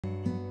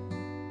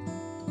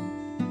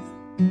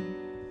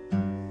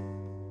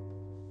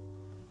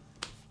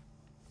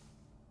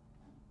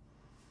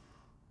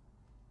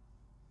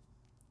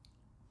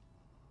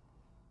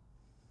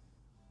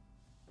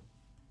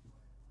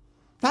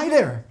Hi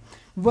there.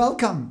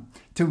 Welcome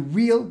to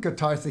Real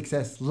Guitar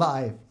Success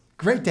Live.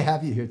 Great to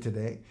have you here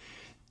today.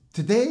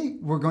 Today,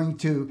 we're going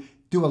to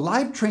do a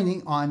live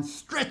training on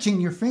stretching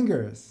your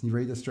fingers. You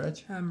ready to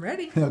stretch? I'm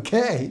ready.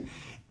 Okay.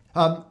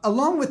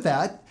 Along with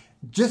that,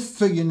 just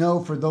so you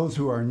know, for those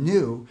who are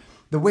new,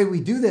 the way we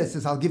do this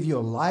is I'll give you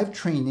a live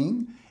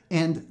training,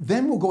 and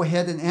then we'll go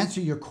ahead and answer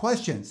your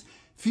questions.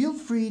 Feel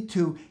free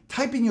to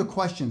type in your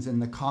questions in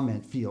the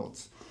comment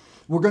fields.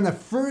 We're going to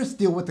first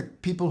deal with the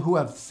people who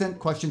have sent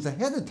questions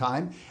ahead of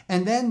time,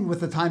 and then with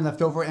the time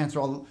left over, answer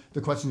all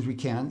the questions we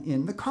can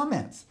in the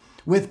comments,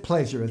 with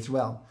pleasure as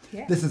well.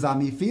 Yeah. This is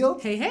Ami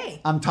Field. Hey, hey.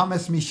 I'm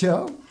Tomas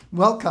Michaud.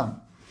 Welcome.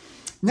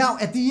 Now,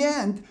 at the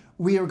end,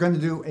 we are going to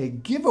do a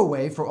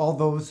giveaway for all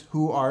those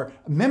who are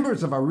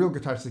members of our Real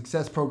Guitar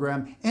Success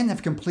program and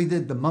have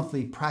completed the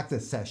monthly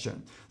practice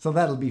session. So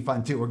that'll be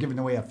fun too. We're giving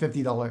away a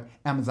 $50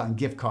 Amazon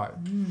gift card.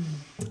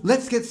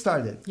 Let's get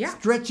started. Yeah.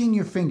 Stretching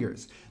your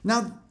fingers.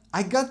 Now,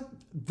 I got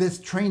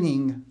this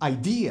training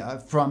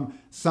idea from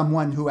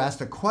someone who asked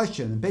a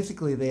question. And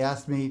basically, they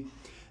asked me,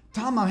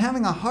 Tom, I'm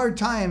having a hard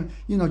time,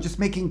 just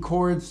making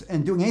chords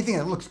and doing anything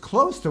that looks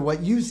close to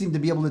what you seem to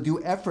be able to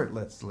do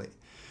effortlessly.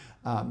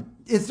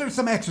 Is there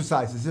some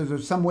exercises? Is there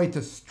some way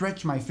to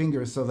stretch my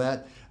fingers so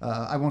that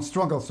I won't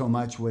struggle so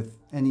much with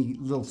any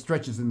little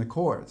stretches in the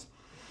chords?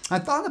 I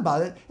thought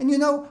about it, and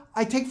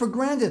I take for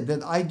granted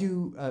that I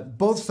do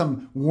both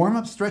some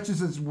warm-up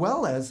stretches as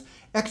well as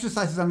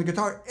exercises on the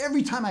guitar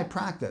every time I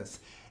practice.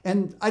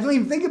 And I don't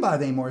even think about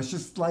it anymore. It's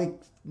just like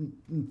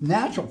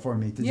natural for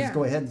me to just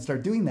go ahead and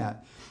start doing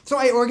that. So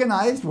I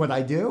organized what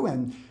I do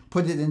and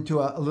put it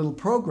into a little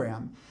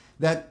program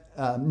that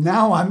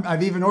now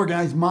I've even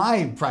organized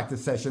my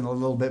practice session a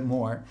little bit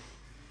more.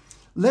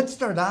 I'm going to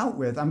start out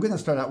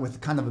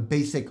with kind of a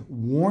basic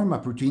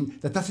warm-up routine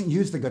that doesn't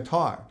use the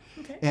guitar.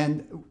 Okay.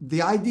 And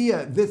the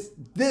idea, this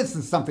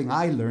is something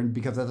I learned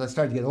because as I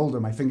started to get older,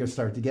 my fingers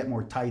started to get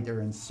more tighter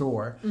and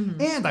sore.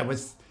 Mm-hmm. And I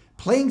was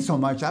playing so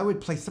much, I would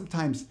play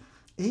sometimes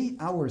 8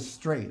 hours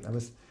straight.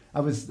 I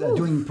was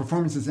doing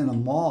performances in a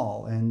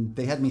mall, and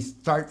they had me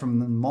start from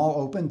the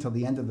mall open till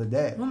the end of the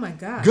day. Oh my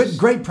gosh.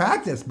 Great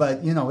practice,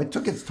 but it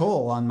took its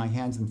toll on my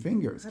hands and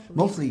fingers,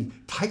 mostly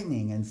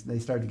tightening, and they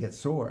started to get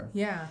sore.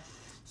 Yeah.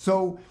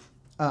 So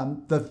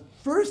the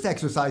first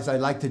exercise I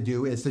like to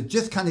do is to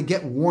just kind of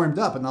get warmed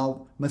up, and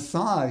I'll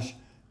massage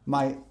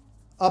my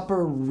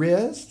upper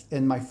wrist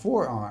and my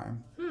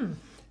forearm.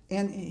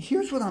 And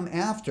here's what I'm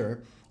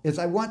after, is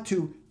I want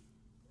to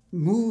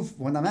move,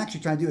 what I'm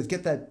actually trying to do is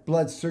get that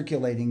blood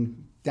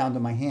circulating down to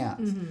my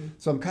hands. Mm-hmm.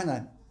 So I'm kind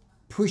of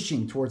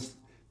pushing towards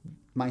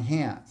my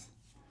hands.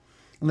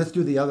 And let's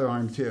do the other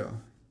arm too.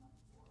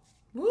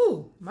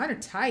 Ooh, mine are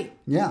tight.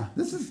 Yeah,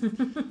 this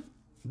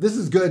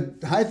is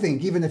good, I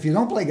think, even if you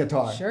don't play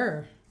guitar.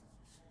 Sure.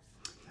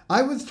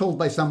 I was told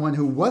by someone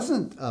who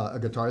wasn't a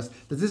guitarist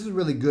that this is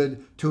really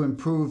good to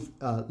improve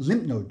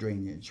lymph node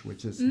drainage,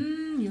 which is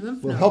your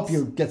lymph will nodes. help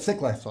you get sick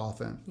less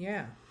often.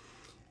 Yeah.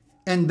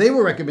 And they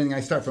were recommending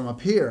I start from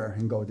up here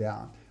and go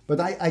down.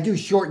 But I do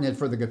shorten it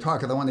for the guitar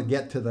because I want to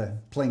get to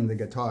playing the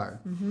guitar.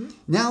 Mm-hmm.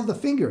 Now the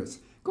fingers.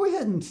 Go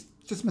ahead and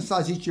just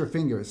massage each of your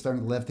fingers,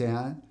 starting with the left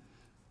hand.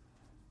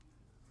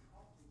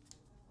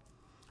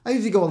 I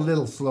usually go a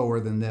little slower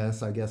than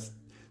this, I guess.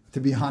 To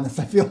be honest,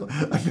 I feel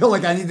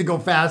like I need to go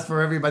fast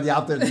for everybody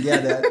out there to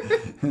get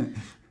it.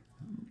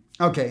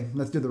 Okay,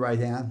 let's do the right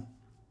hand.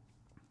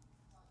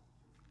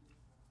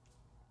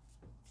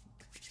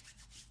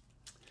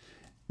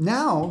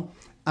 Now,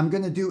 I'm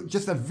going to do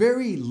just a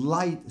very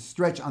light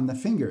stretch on the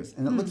fingers,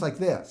 and it looks like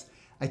this.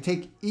 I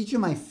take each of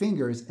my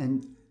fingers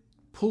and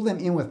pull them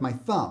in with my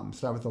thumb.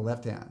 Start with the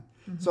left hand.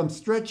 Mm-hmm. So I'm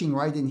stretching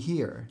right in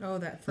here. Oh,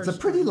 that first It's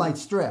a pretty one. light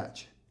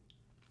stretch.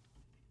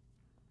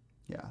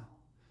 Yeah.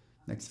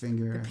 Next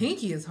finger. The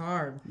pinky is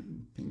hard.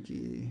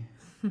 Pinky.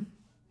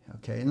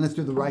 Okay, and let's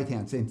do the right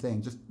hand. Same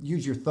thing. Just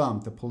use your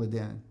thumb to pull it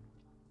in.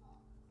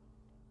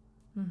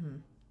 Mm-hmm.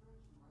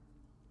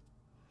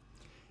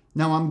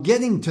 Now I'm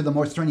getting to the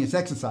more strenuous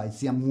exercise.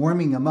 See, I'm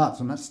warming them up,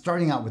 so I'm not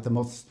starting out with the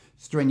most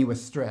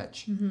strenuous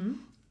stretch. Mm-hmm.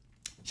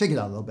 Shake it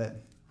out a little bit.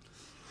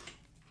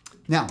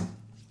 Now,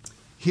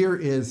 here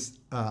is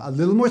a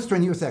little more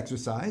strenuous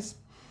exercise.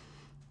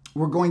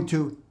 We're going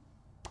to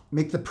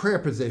make the prayer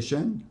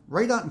position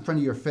right out in front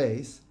of your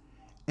face.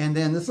 And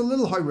then it's a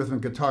little hard with my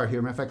guitar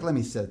here. Matter of fact, let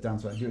me set it down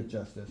so I do it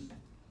justice.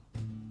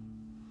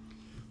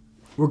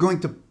 We're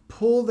going to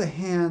pull the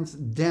hands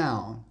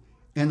down.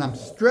 And I'm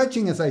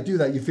stretching as I do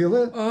that. You feel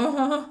it?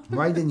 Uh-huh.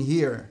 Right in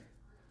here.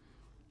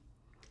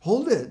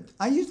 Hold it.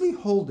 I usually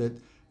hold it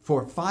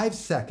for 5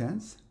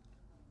 seconds.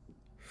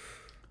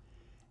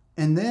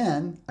 And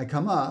then I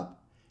come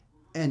up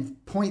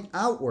and point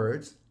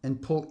outwards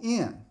and pull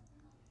in.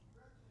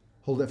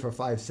 Hold it for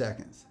 5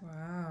 seconds.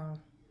 Wow.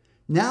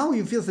 Now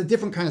you feel it's a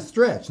different kind of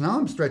stretch. Now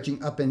I'm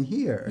stretching up in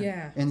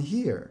here and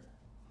here.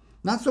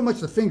 Not so much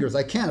the fingers.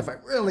 I can if I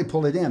really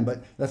pull it in,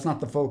 but that's not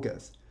the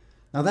focus.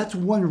 Now that's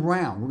 1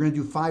 round. We're going to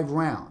do 5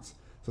 rounds.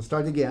 So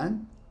start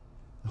again.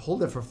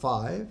 Hold it for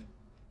 5.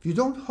 If you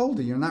don't hold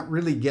it, you're not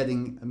really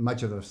getting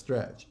much of a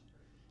stretch.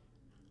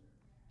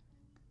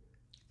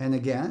 And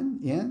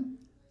again, in.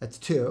 That's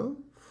 2.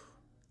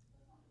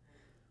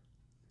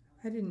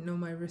 I didn't know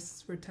my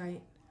wrists were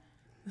tight.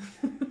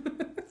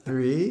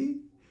 3.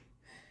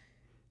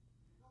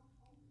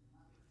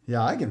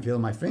 Yeah, I can feel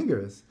my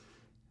fingers.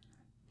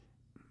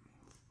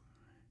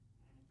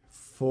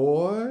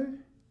 4.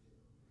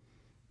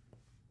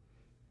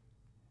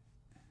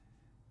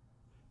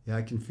 Yeah,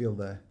 I can feel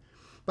the...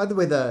 By the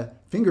way, the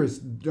fingers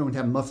don't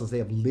have muscles. They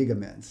have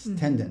ligaments,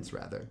 tendons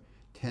rather.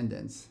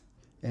 Tendons.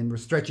 And we're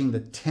stretching the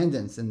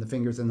tendons in the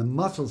fingers and the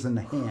muscles in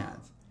the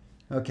hands.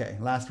 Okay,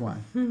 last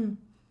one.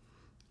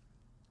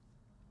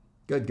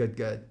 Good, good,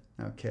 good.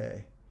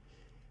 Okay.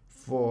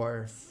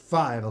 4,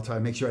 5. I'll try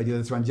to make sure I do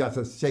this one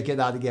justice. Shake it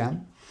out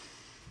again.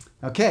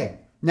 Okay.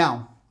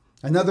 Now,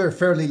 another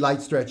fairly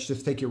light stretch.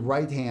 Just take your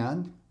right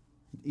hand,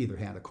 either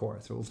hand, of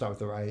course. So we'll start with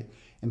the right,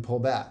 and pull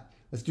back.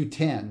 Let's do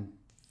 10.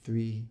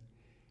 3,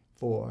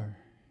 4,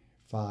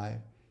 5,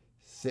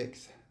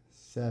 6,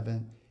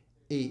 7,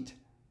 8,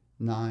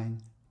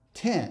 9,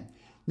 10.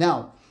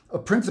 Now, a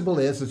principle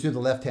is, let's do the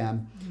left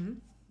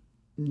hand,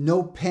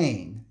 no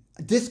pain.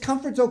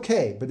 Discomfort's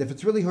okay, but if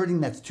it's really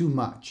hurting, that's too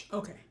much.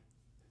 Okay.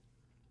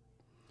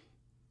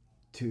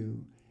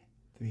 2,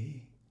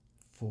 3,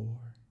 4,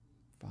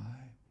 5,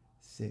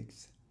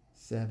 6,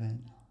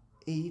 7,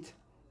 8,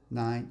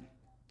 9,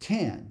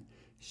 10.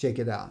 Shake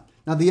it out.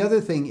 Now, the other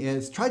thing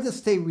is try to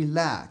stay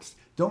relaxed.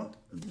 Don't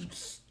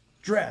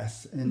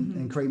stress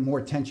and create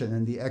more tension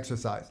in the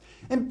exercise.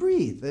 And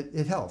breathe.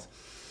 It helps.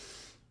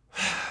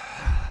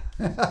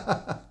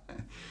 Now,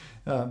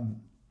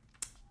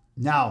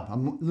 a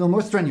little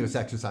more strenuous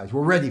exercise.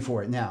 We're ready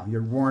for it now.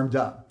 You're warmed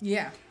up.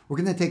 Yeah. We're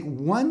going to take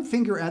one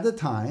finger at a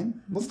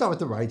time. We'll start with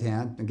the right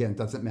hand. Again, it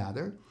doesn't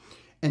matter.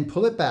 And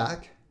pull it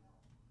back.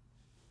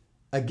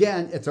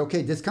 Again, it's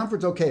okay.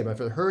 Discomfort's okay, but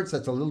if it hurts,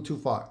 that's a little too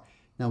far.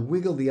 Now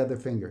wiggle the other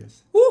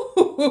fingers. You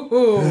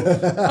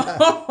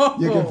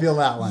can feel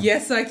that one.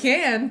 Yes, I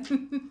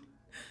can.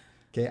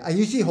 Okay, I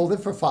usually hold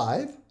it for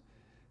 5.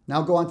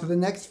 Now go on to the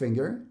next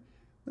finger.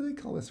 What do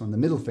they call this one? The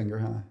middle finger,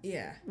 huh?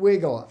 Yeah.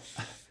 Wiggle.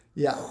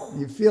 Yeah,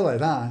 you feel it,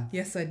 huh?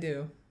 Yes, I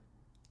do.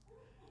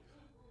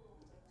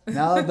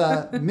 Now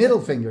the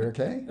middle finger,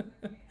 okay?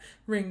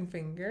 Ring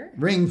finger.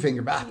 Ring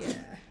finger back. Yeah.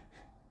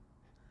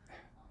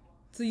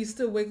 So you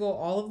still wiggle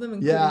all of them,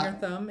 including your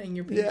thumb and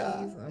your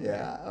pinkies?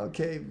 Yeah,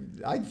 okay.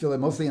 I feel it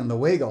mostly on the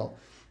wiggle.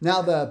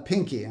 Now the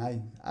pinky.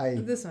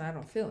 This one, I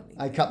don't feel anything.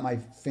 I cut my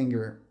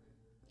finger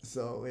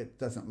so it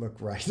doesn't look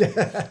right.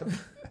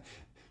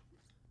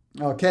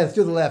 Okay, let's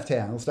do the left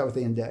hand. We'll start with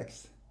the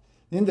index.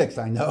 The index,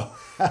 I know.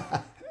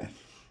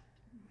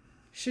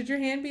 Should your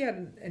hand be at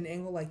an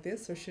angle like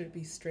this, or should it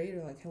be straight,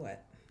 or like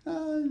what?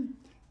 I'm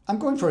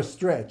going for a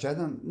stretch. I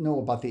don't know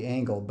about the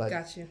angle, but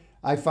Got you.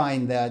 I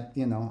find that,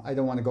 I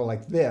don't want to go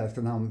like this,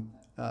 because now I'm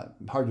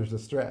harder to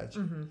stretch.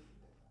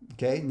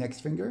 Okay, next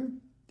finger.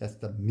 That's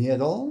the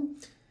middle.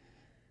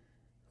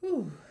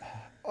 Ooh.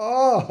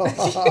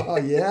 Oh,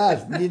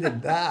 yes,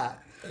 needed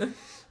that.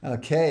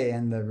 Okay,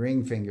 and the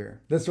ring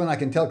finger. This one I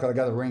can tell because I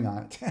got a ring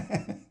on it.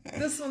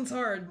 This one's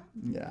hard.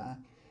 Yeah.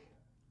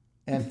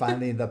 And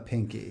finally, the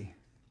pinky.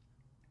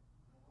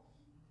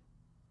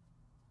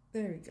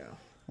 There we go.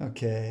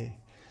 Okay.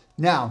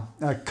 Now,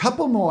 a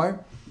couple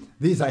more.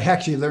 These, I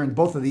actually learned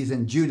both of these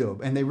in judo,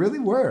 and they really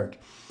work.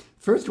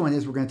 First one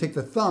is we're going to take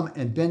the thumb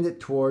and bend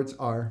it towards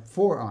our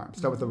forearm.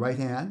 Start with the right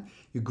hand.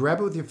 You grab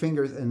it with your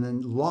fingers and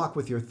then lock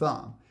with your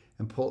thumb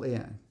and pull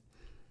in.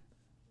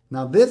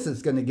 Now, this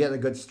is going to get a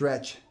good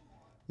stretch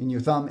in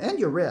your thumb and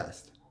your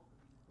wrist.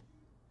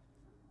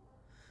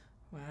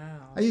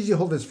 Wow. I usually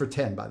hold this for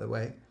 10, by the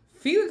way.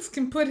 Felix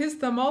can put his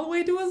thumb all the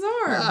way to his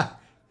arm.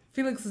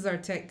 Felix is our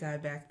tech guy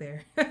back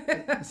there.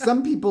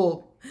 Some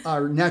people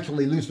are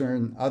naturally looser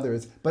than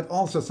others, but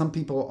also some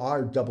people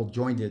are double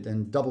jointed,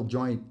 and double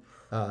joint,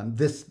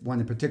 this one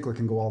in particular,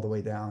 can go all the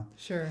way down.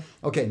 Sure.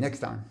 Okay,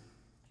 next arm.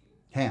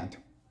 Hand.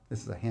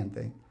 This is a hand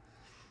thing.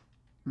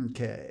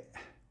 Okay.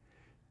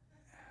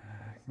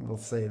 We'll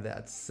say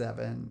that's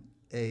 7,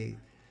 8,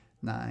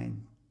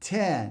 9,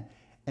 10.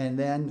 And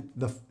then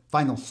the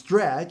final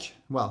stretch,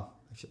 well,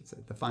 I should say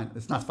the final,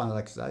 it's not final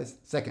exercise.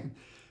 Second,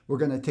 we're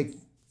going to take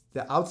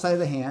the outside of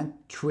the hand,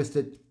 twist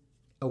it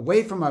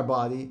away from our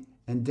body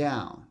and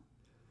down.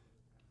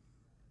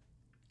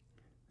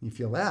 You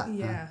feel that?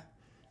 Yeah.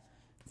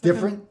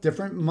 Huh?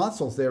 Different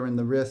muscles there in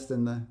the wrist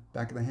and the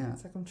back of the hand.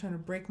 It's like I'm trying to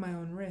break my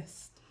own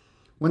wrist.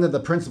 One of the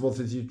principles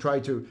is you try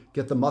to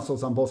get the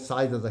muscles on both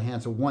sides of the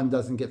hand so one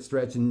doesn't get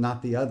stretched and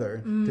not the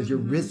other. Because you're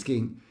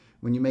risking,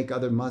 when you make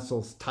other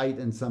muscles tight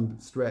and some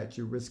stretch,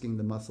 you're risking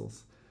the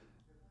muscles.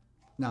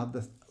 Now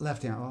the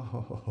left hand,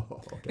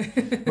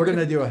 okay. We're going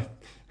to do a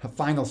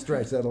final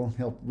stretch. That'll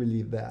help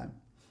relieve that.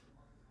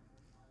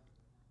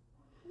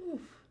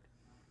 Oof.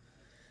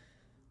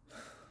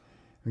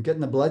 We're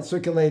getting the blood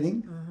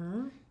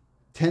circulating.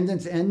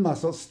 Tendons and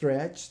muscles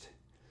stretched.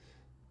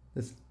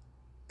 This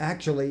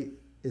actually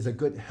is a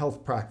good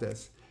health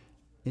practice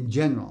in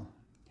general.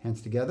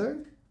 Hands together.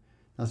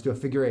 Now let's do a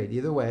figure 8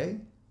 either way.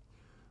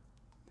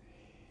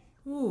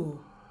 Ooh.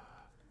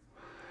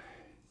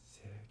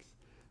 6,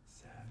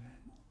 7,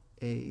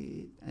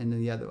 8, and then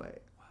the other way.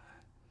 1,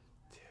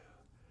 2,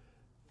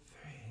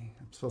 3.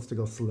 I'm supposed to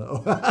go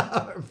slow.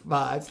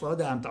 5. Slow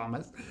down,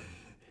 Thomas.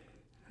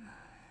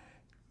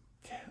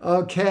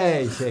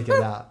 Okay, shake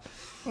it out.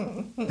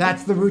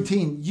 That's the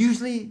routine.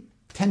 Usually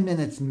 10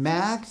 minutes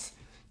max.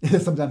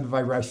 Sometimes if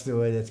I rush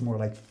through it, it's more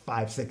like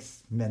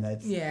 5-6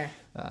 minutes. Yeah.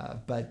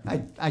 But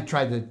I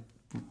try to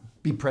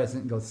be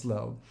present and go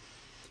slow.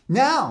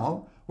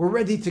 Now we're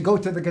ready to go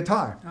to the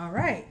guitar. All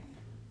right.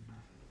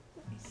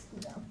 Let me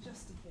scoot out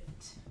just a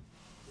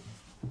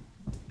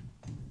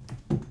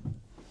bit.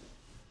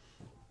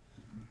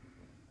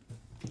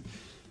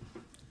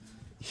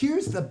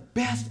 Here's the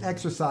best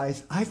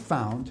exercise I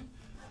found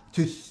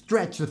to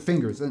stretch the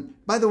fingers. And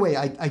by the way,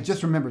 I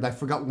just remembered, I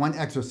forgot one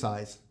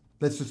exercise.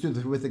 Let's just do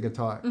this with the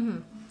guitar. Mm-hmm.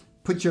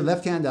 Put your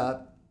left hand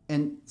up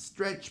and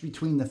stretch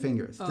between the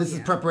fingers. Oh, this is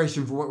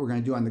preparation for what we're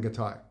going to do on the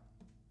guitar.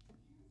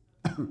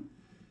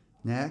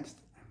 Next.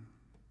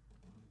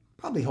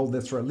 Probably hold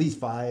this for at least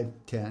 5,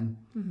 10.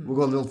 Mm-hmm. We'll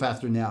go a little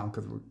faster now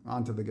because we're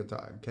onto the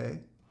guitar, okay?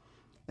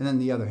 And then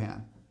the other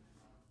hand.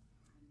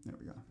 There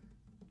we go.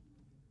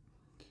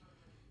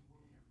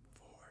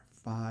 4,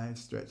 5,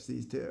 stretch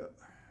these two.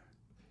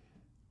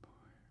 4, 5.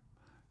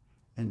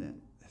 And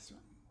then this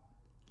one.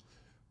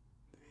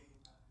 3,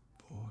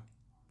 4,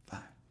 5.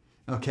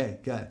 Okay,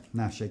 good.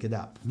 Now shake it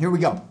out. Here we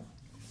go.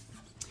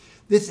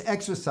 This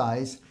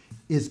exercise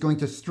is going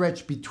to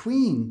stretch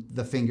between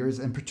the fingers,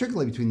 and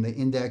particularly between the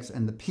index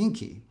and the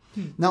pinky.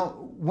 Now,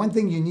 one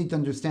thing you need to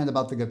understand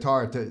about the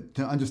guitar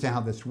to understand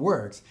how this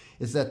works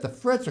is that the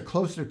frets are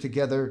closer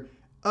together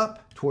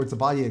up towards the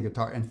body of the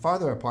guitar and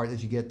farther apart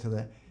as you get to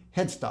the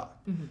headstock.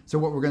 Mm-hmm. So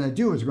what we're going to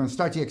do is we're going to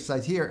start the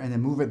exercise here and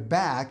then move it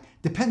back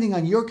depending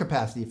on your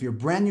capacity. If you're a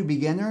brand new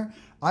beginner,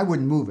 I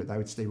wouldn't move it. I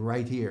would stay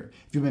right here.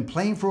 If you've been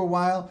playing for a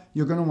while,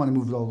 you're going to want to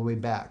move it all the way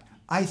back.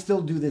 I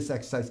still do this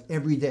exercise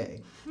every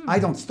day. I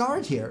don't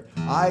start here.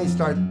 I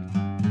start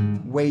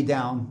way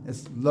down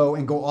as low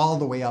and go all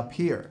the way up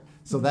here.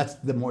 So that's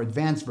the more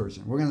advanced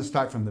version. We're going to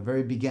start from the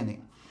very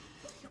beginning.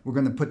 We're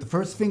going to put the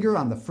first finger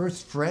on the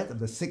first fret of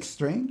the 6th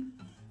string.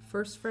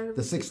 First fret of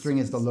the 6th string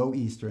is the low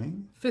E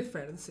string. 5th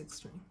fret of the 6th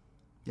string.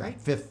 Yeah, right?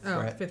 5th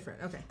oh, fret. 5th fret.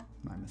 Okay.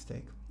 My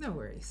mistake. No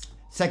worries.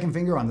 2nd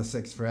finger on the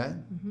 6th fret.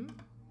 Mm-hmm.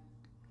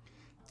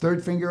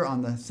 3rd finger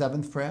on the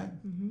 7th fret.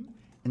 Mm-hmm.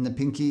 And the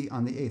pinky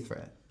on the 8th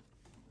fret.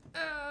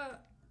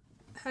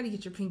 How do you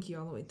get your pinky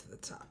all the way to the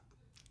top?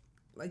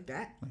 Like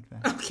that? Like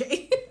that.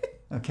 Okay.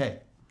 Okay.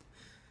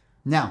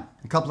 Now,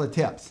 a couple of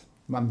tips.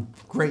 I'm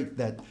great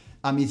that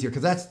I'm easier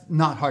because that's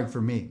not hard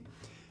for me.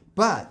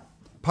 But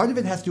part of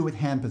it has to do with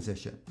hand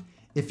position.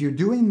 If you're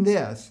doing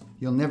this,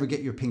 you'll never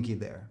get your pinky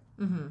there.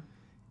 Mm-hmm.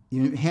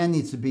 Your hand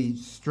needs to be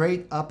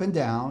straight up and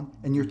down,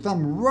 and your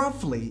thumb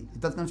roughly, it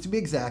doesn't have to be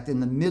exact, in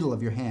the middle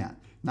of your hand.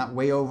 Not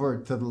way over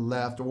to the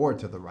left or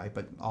to the right,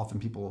 but often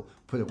people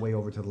put it way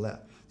over to the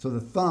left. So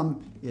the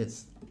thumb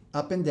is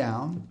up and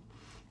down.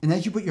 And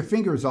as you put your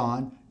fingers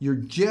on, you're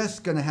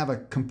just going to have a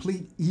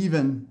complete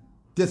even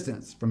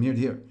distance from here to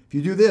here. If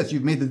you do this,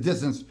 you've made the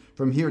distance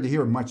from here to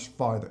here much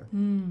farther.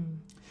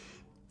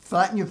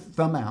 Flatten your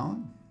thumb out.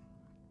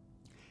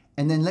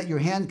 And then let your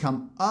hand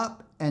come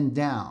up and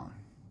down.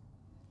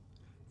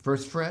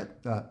 1st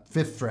fret,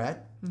 5th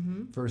fret,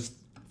 1st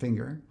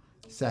finger,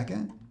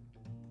 2nd,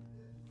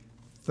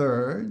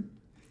 3rd.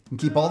 And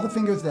keep all the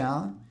fingers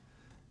down.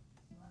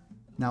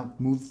 Now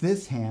move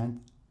this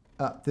hand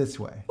up this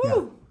way.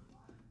 Woo.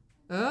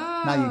 Yeah.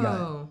 Oh. Now you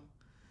got it.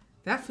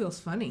 That feels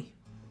funny.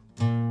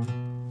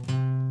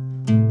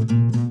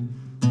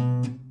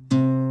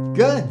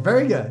 Good,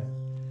 very good.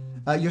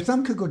 Your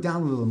thumb could go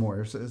down a little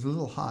more. It's a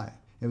little high.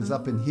 It was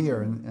up in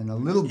here, and a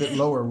little bit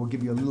lower will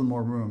give you a little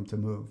more room to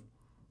move.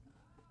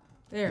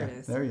 There it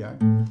is. There you are.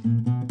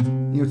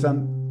 Your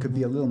thumb could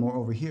be a little more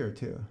over here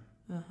too.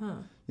 Uh-huh.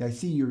 Yeah, I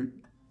see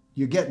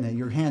you're getting it.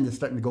 Your hand is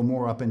starting to go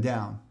more up and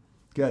down.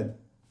 Good.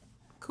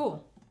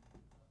 Cool.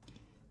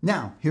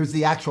 Now, here's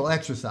the actual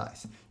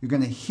exercise. You're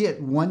going to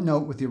hit one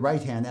note with your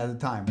right hand at a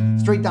time.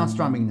 Straight down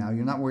strumming now.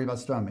 You're not worried about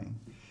strumming.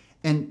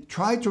 And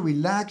try to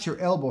relax your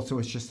elbow so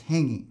it's just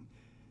hanging.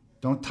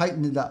 Don't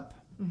tighten it up.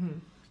 Mm-hmm.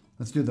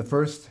 Let's do the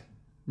first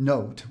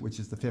note, which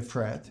is the 5th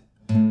fret.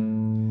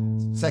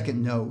 2nd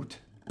note.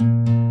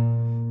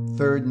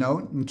 3rd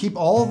note. And keep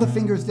all the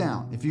fingers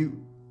down. If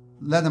you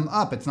let them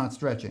up, it's not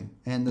stretching.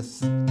 And the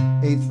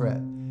 8th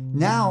fret.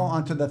 Now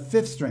onto the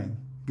 5th string.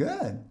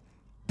 Good.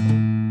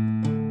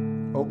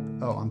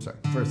 Oh, I'm sorry.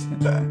 First.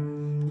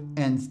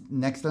 And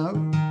next note.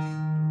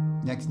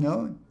 Next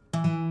note.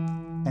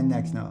 And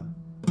next note.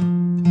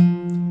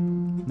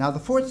 Now the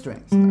 4th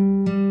string.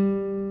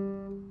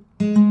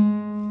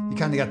 You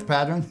kind of got the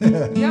pattern?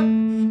 Yep.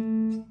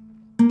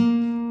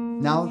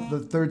 Now the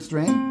 3rd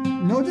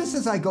string. Notice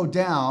as I go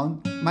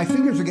down, my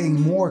fingers are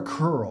getting more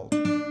curled.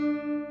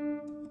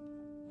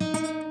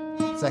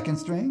 2nd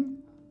string.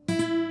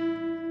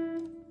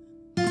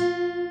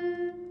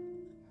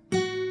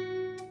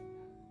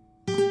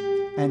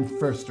 And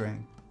 1st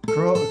string.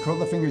 Curl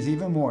the fingers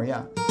even more,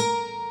 yeah.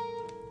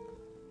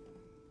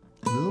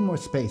 A little more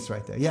space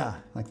right there. Yeah,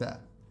 like that.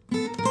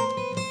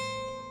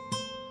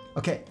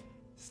 Okay,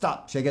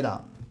 stop, check it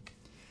out.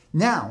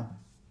 Now,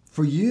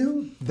 for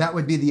you, that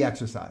would be the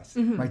exercise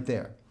right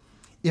there.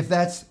 If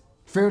that's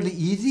fairly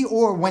easy,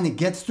 or when it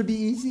gets to be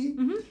easy,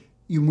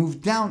 you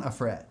move down a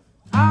fret.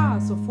 Ah,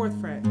 so 4th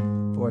fret.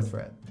 4th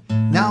fret.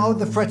 Now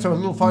the frets are a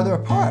little farther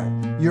apart.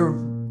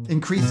 You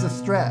increase the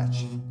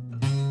stretch.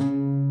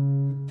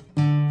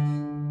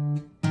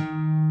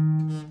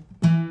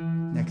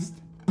 Next.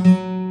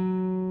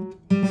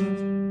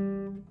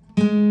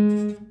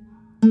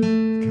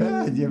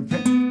 Good. Your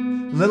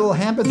little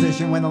hand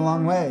position went a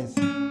long ways.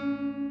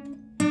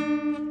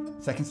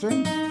 2nd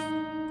string.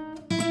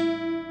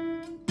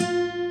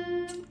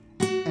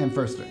 And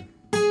 1st string.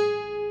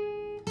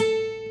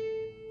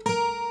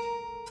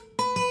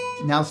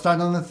 Now start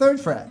on the 3rd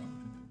fret.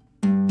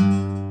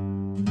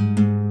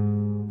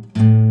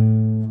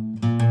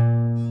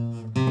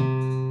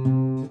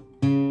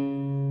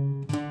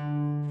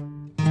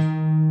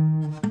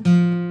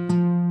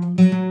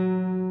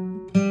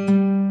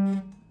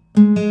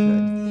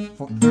 Good.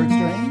 3rd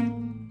string.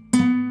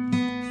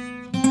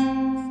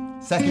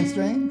 2nd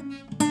string.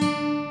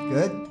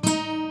 Good.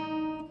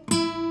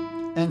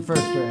 And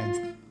 1st string.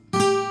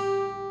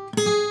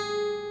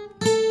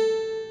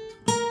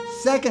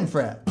 2nd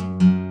fret.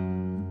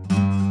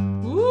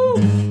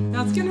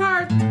 Now it's getting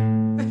hard.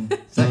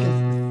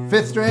 2nd,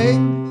 5th string.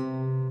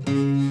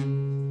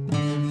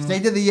 Stay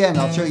to the end.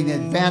 I'll show you the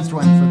advanced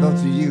one for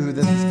those of you who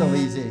this is still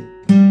easy.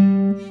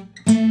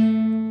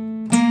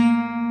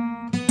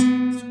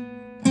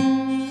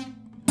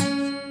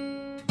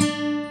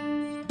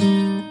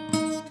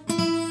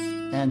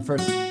 And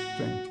 1st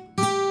string.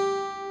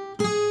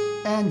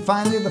 And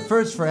finally the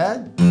 1st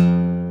fret.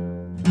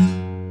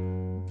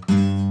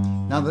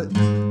 Now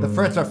the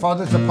frets are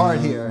farthest apart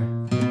here.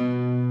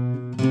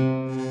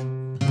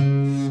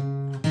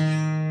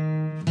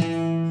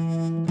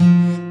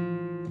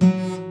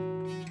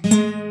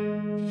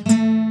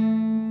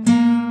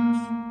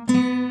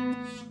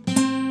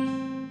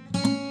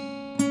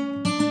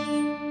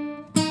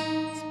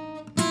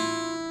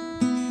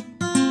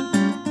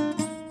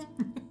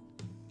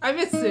 I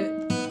missed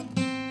it.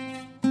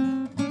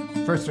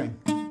 1st string.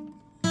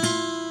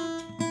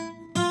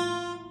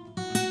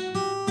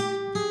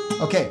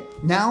 Okay,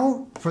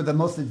 now for the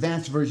most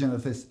advanced version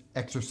of this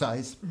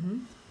exercise.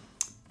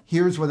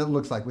 Here's what it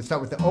looks like. We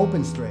start with the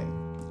open string.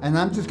 And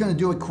I'm just going to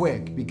do it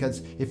quick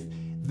because if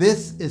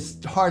this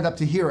is hard up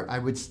to here, I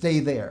would stay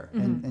there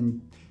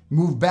and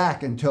move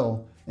back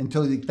until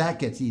that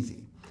gets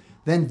easy.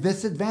 Then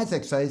this advanced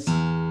exercise,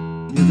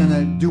 you're going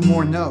to do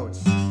more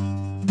notes.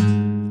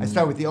 I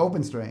start with the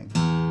open string.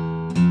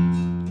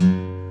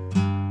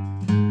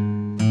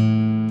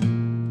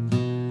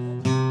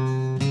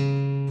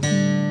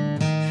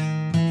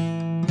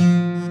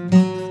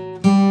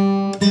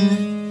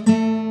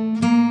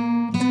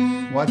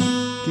 Watch,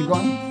 keep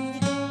going.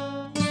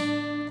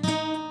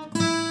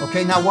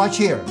 Okay, now watch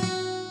here.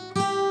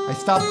 I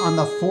stop on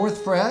the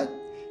 4th fret.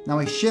 Now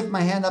I shift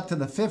my hand up to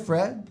the 5th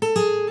fret.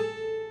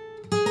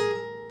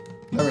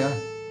 There we are.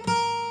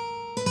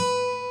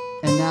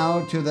 And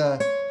now to the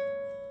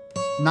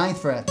 9th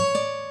fret.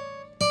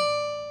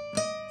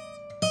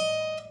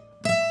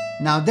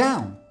 Now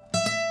down.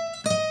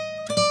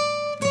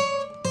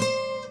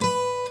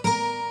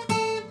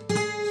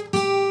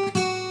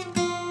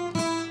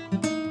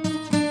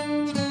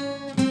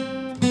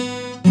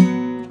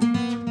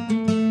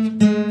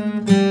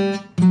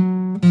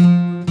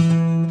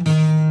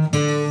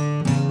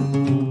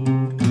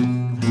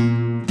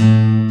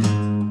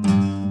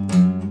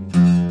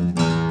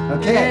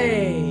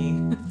 Okay.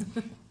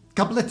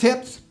 Couple of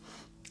tips.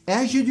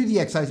 As you do the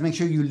exercise, make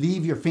sure you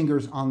leave your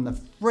fingers on the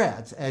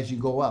frets as you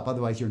go up,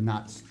 otherwise you're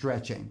not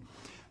stretching.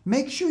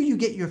 Make sure you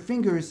get your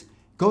fingers,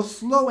 go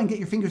slow and get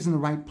your fingers in the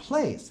right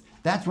place.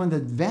 That's one of the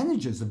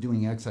advantages of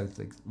doing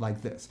exercises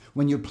like this.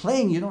 When you're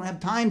playing, you don't have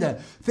time to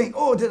think,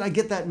 oh, did I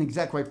get that in the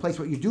exact right place?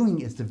 What you're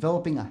doing is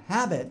developing a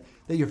habit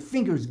that your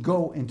fingers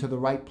go into the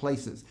right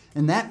places.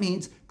 And that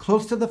means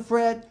close to the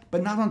fret,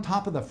 but not on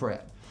top of the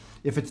fret.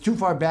 If it's too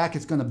far back,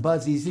 it's going to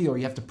buzz easy, or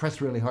you have to press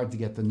really hard to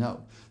get the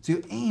note. So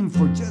you aim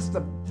for just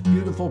a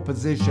beautiful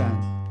position.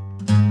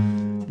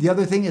 The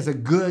other thing is a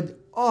good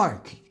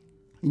arc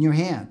in your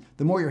hand.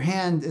 The more your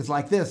hand is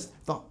like this,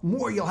 the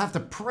more you'll have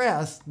to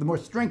press, the more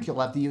strength you'll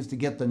have to use to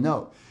get the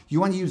note. You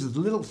want to use as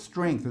little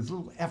strength, as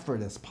little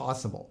effort as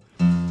possible.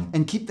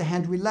 And keep the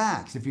hand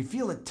relaxed. If you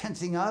feel it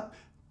tensing up,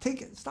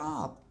 take it,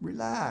 stop,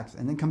 relax,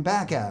 and then come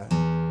back at it.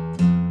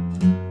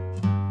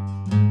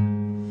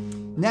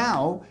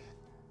 Now,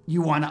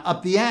 you want to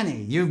up the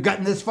ante. You've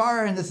gotten this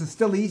far and this is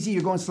still easy,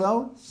 you're going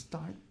slow,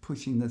 start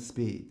pushing the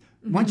speed.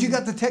 Once you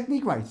got the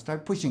technique right,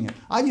 start pushing it.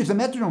 I use a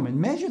metronome and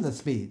measure the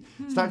speed.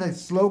 Start a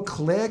slow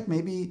click,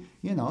 maybe,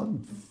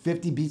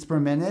 50 beats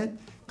per minute.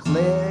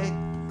 Click,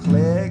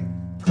 click,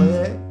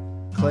 click,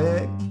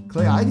 click,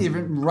 click. I'd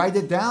even write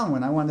it down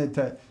when I wanted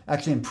to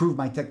actually improve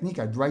my technique.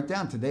 I'd write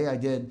down, today I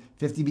did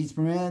 50 beats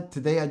per minute.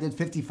 Today I did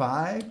 55.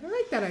 I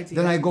like that idea.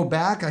 Then I go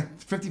back.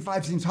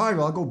 55 seems hard.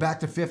 Well, I'll go back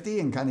to 50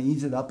 and kind of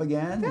ease it up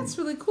again. That's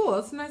really cool.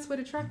 That's a nice way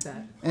to track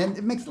that. And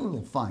it makes it a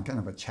little fun, kind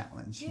of a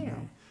challenge. You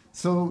know?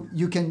 So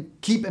you can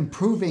keep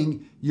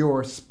improving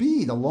your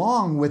speed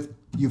along with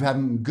you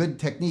having good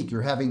technique.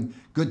 You're having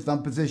good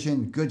thumb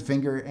position, good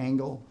finger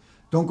angle.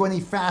 Don't go any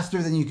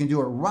faster than you can do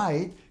it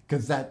right,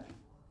 because that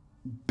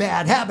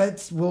bad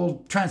habits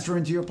will transfer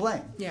into your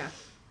playing. Yeah.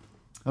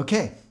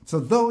 Okay, so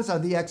those are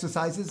the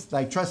exercises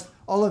I trust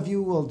all of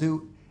you will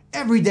do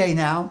every day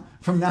now,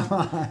 from now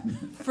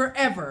on.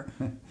 Forever.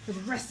 For the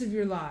rest of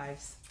your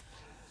lives.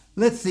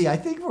 Let's see, I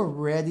think we're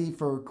ready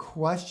for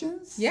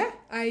questions. Yeah,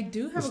 I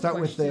do have We'll a start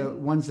question. with the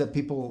ones that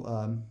people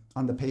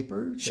on the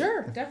paper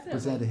Sure, definitely.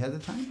 present ahead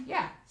of time.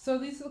 Yeah, so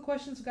these are the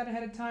questions we got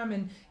ahead of time,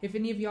 and if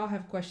any of y'all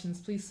have questions,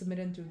 please submit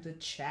them through the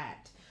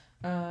chat.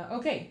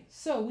 Okay,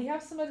 so we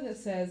have somebody that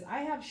says,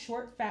 I have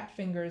short, fat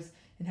fingers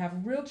and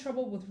have real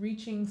trouble with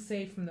reaching,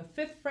 say, from the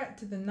 5th fret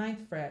to the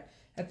 9th fret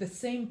at the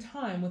same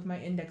time with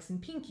my index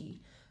and pinky.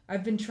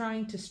 I've been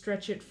trying to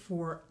stretch it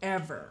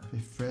forever.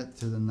 5th fret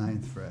to the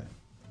 9th fret.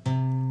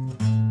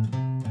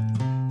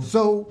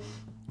 So,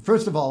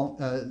 first of all,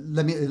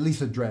 let me at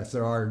least address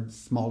there are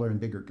smaller and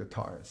bigger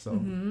guitars. So, I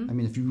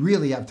mean, if you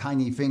really have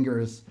tiny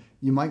fingers,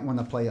 you might want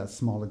to play a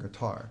smaller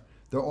guitar.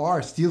 There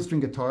are steel string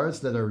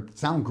guitars that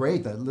sound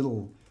great. That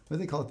little, what do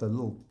they call it? The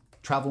little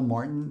travel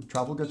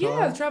guitar.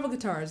 Yeah, travel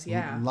guitars.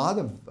 Yeah. A lot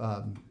of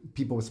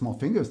people with small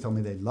fingers tell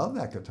me they love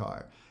that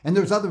guitar. And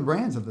there's other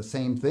brands of the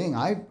same thing.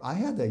 I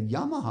had a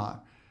Yamaha.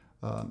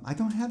 I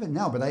don't have it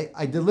now, but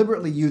I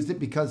deliberately used it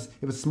because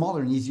it was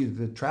smaller and easier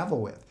to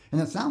travel with. And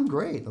it sounded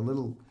great, a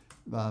little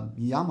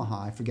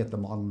Yamaha, I forget the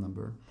model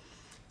number.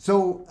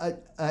 So,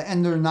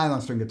 and they're nylon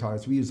string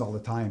guitars we use all the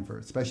time,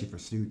 especially for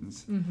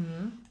students.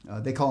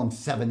 They call them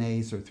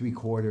 7/8 or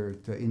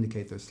 3/4 to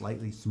indicate they're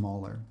slightly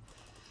smaller.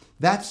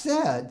 That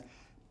said,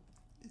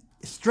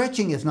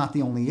 stretching is not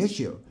the only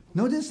issue.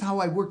 Notice how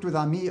I worked with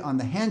Ami on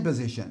the hand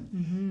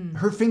position.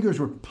 Her fingers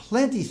were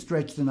plenty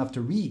stretched enough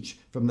to reach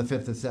from the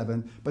 5th to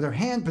 7th, but her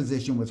hand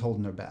position was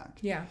holding her back.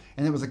 Yeah.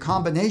 And it was a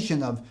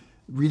combination of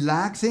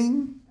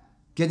relaxing,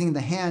 getting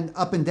the hand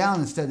up and down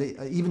instead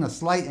of even a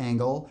slight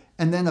angle,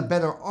 and then a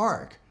better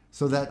arc,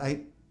 so that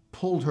I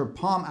pulled her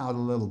palm out a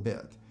little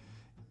bit.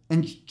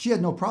 And she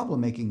had no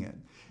problem making it.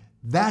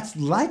 That's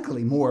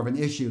likely more of an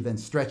issue than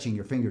stretching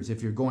your fingers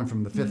if you're going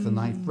from the 5th to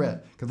 9th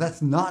fret, because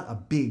that's not a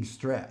big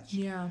stretch.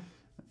 Yeah.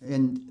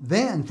 And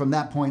then from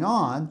that point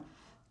on,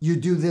 you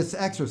do this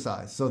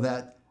exercise so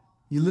that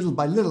you little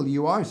by little,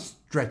 you are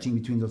stretching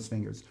between those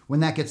fingers. When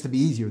that gets to be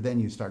easier, then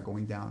you start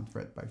going down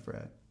fret by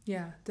fret.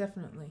 Yeah,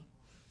 definitely.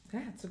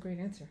 That's a great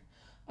answer.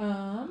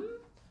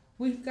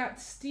 We've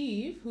got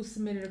Steve, who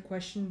submitted a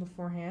question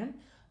beforehand.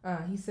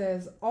 He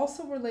says,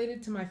 also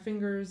related to my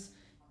fingers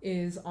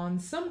is on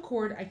some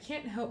chord, I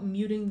can't help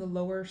muting the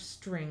lower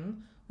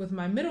string with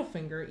my middle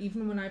finger,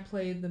 even when I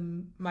play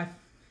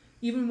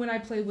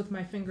with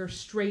my finger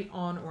straight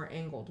on or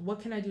angled.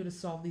 What can I do to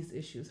solve these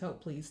issues?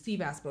 Help, please. Steve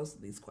asked both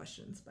of these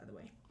questions, by the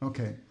way.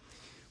 Okay.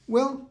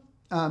 Well,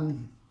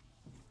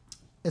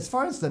 as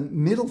far as the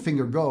middle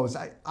finger goes,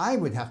 I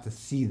would have to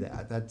see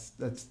that.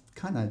 That's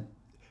kind of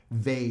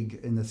vague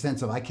in the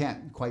sense of I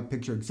can't quite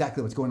picture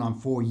exactly what's going on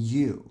for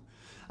you.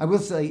 I will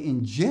say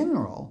in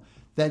general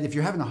that if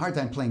you're having a hard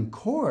time playing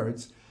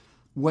chords,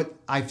 what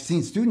I've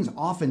seen students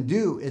often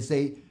do is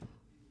they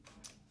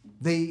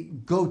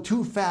go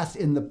too fast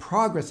in the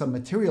progress of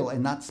material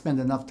and not spend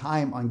enough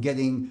time on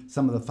getting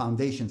some of the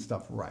foundation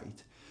stuff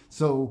right.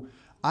 So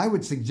I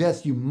would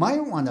suggest you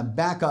might want to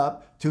back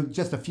up to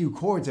just a few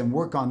chords and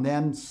work on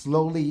them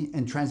slowly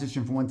and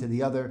transition from one to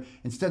the other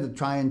instead of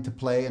trying to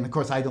play. And of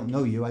course, I don't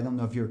know you. I don't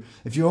know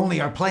if you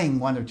only are playing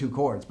 1 or 2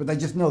 chords, but I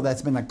just know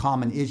that's been a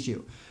common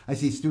issue. I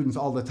see students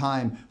all the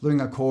time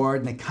learning a chord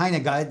and they kind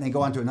of got it and they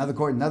go on to another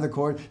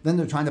chord. Then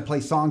they're trying to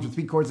play songs with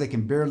 3 chords they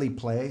can barely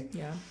play.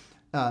 Yeah.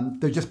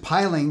 They're just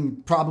piling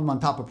problem on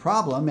top of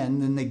problem,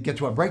 and then they get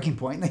to a breaking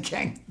point and they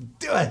can't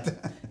do it.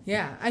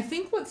 Yeah, I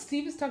think what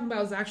Steve is talking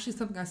about is actually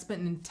something I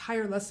spent an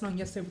entire lesson on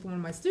yesterday with one of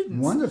my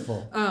students.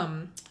 Wonderful.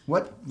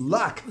 What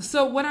luck.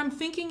 So what I'm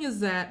thinking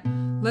is that,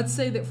 let's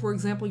say that, for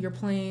example, you're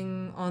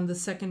playing on the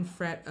 2nd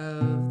fret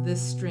of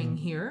this string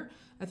here.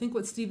 I think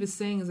what Steve is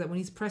saying is that when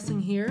he's pressing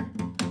here,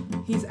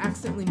 he's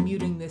accidentally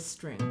muting this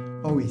string.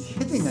 Oh, he's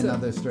hitting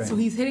another string. So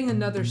he's hitting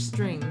another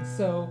string.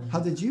 So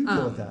how did you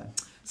deal with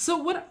that? So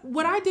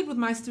what I did with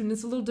my student,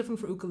 it's a little different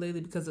for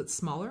ukulele because it's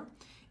smaller,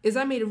 is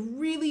I made a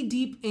really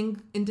deep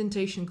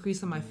indentation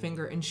crease on my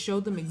finger and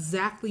showed them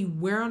exactly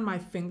where on my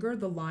finger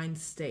the line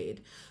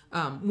stayed.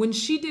 When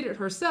she did it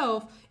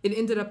herself, it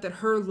ended up that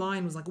her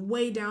line was like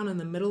way down in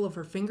the middle of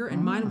her finger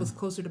and mine was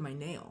closer to my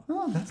nail.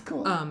 Oh, that's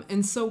cool.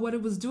 And so what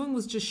it was doing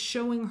was just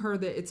showing her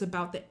that it's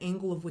about the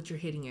angle of which you're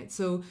hitting it.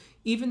 So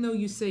even though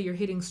you say you're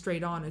hitting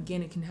straight on,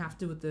 again, it can have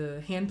to do with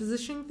the hand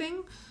positioning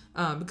thing.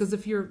 Because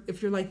if you're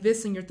like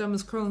this and your thumb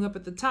is curling up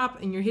at the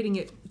top and you're hitting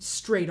it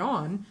straight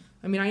on,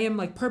 I mean, I am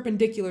like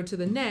perpendicular to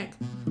the neck,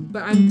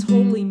 but I'm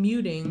totally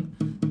muting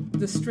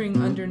the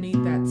string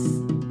underneath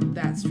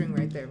that string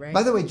right there, right?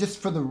 By the way, just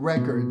for the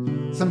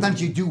record,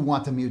 sometimes you do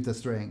want to mute the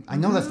string. I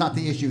know that's not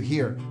the issue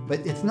here, but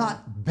it's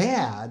not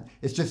bad.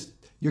 It's just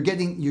you're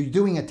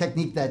doing a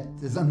technique that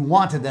is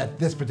unwanted at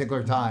this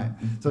particular time.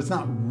 So it's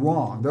not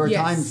wrong. There are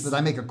times that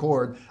I make a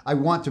chord, I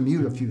want to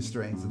mute a few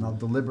strings, and I'll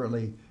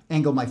deliberately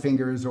angle my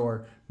fingers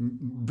or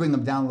bring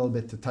them down a little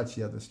bit to touch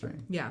the other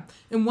string. Yeah.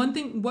 And one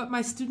thing, what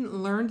my student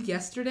learned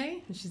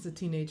yesterday, and she's a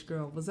teenage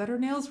girl, was that her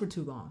nails were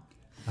too long.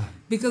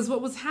 Because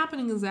what was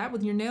happening is that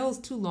with your nails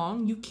too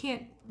long, you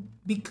can't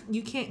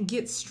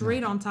get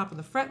straight on top of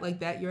the fret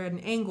like that. You're at an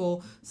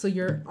angle, so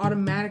you're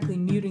automatically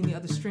muting the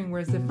other string.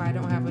 Whereas if I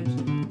don't have a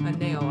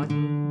nail, I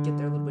can get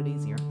there a little bit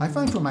easier. I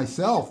find for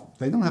myself,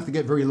 they don't have to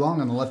get very long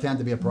on the left hand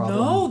to be a problem.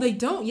 No, they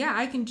don't. Yeah,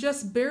 I can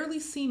just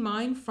barely see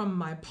mine from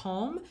my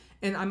palm,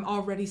 and I'm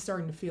already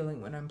starting to feel it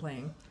when I'm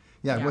playing.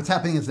 Yeah, what's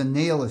happening is the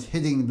nail is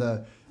hitting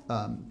the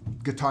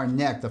guitar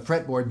neck, the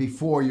fretboard,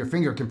 before your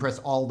finger can press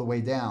all the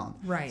way down.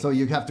 Right. So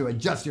you have to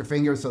adjust your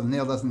finger so the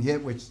nail doesn't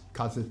hit, which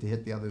causes it to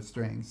hit the other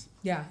strings.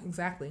 Yeah,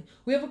 exactly.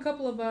 We have a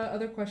couple of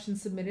other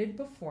questions submitted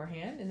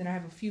beforehand, and then I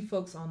have a few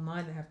folks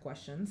online that have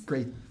questions.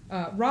 Great.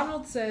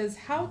 Ronald says,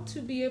 how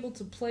to be able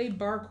to play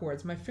bar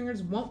chords? My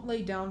fingers won't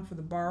lay down for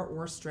the bar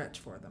or stretch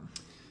for them.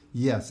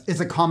 Yes, it's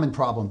a common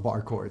problem,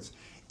 bar chords.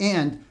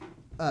 And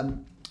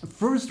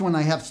first, when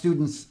I have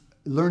students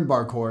learn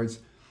bar chords,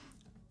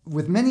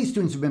 with many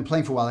students who've been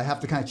playing for a while, I have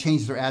to kind of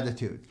change their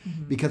attitude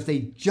because they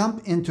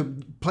jump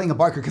into playing a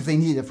bar chord because they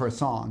need it for a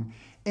song.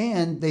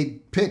 And they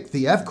pick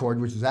the F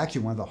chord, which is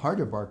actually one of the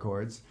harder bar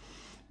chords.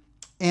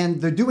 And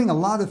they're doing a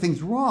lot of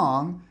things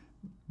wrong,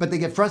 but they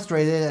get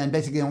frustrated and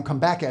basically don't come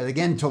back at it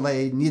again until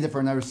they need it for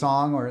another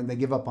song or they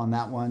give up on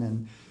that one.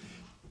 And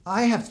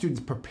I have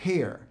students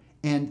prepare.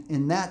 And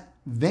in that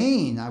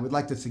vein, I would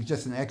like to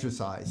suggest an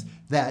exercise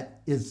that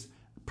is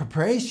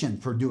preparation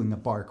for doing a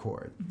bar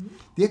chord.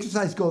 The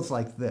exercise goes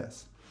like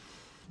this.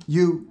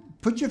 You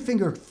put your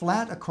finger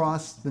flat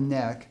across the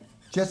neck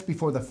just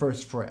before the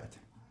first fret.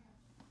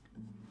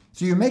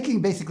 So you're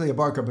making basically a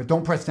bar chord, but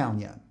don't press down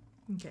yet.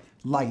 Okay.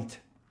 Light.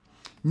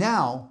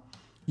 Now,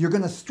 you're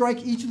going to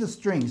strike each of the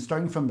strings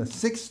starting from the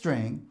 6th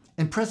string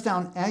and press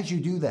down as you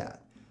do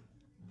that.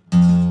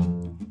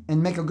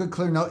 And make a good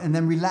clear note and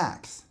then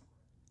relax.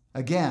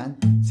 Again,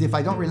 see if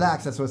I don't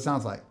relax, that's what it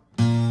sounds like.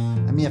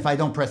 I mean, if I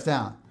don't press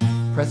down.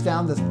 Press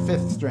down the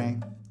 5th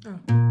string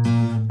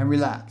and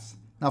relax.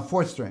 Now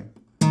 4th string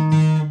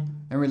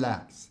and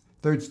relax.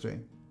 3rd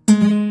string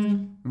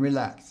and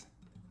relax.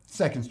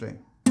 2nd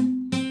string.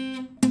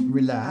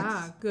 Relax.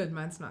 Ah, good.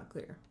 Mine's not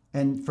clear.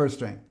 And 1st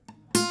string.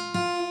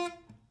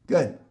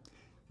 Good.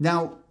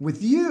 Now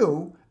with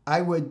you,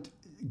 I would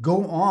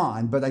go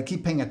on, but I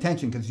keep paying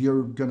attention because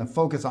you're going to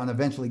focus on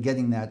eventually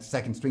getting that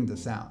 2nd string to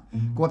sound.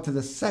 Go up to the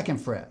 2nd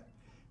fret.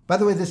 By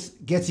the way, this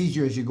gets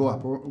easier as you go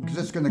up. We're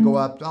just going to go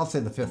up, I'll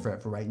say the 5th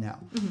fret for right now.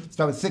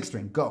 Start with 6th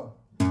string, go.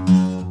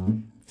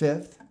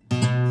 5th,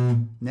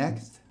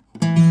 next,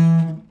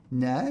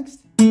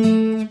 next.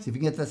 See if you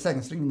can get that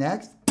 2nd string,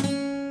 next.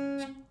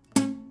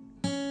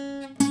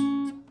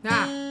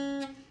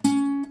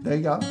 There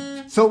you go.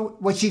 So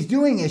what she's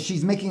doing is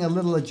she's making a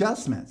little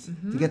adjustments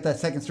to get that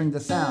 2nd string to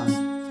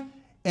sound.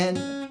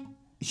 And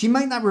she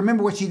might not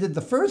remember what she did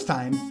the first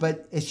time,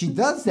 but if she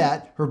does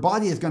that, her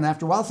body is going to,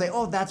 after a while, say,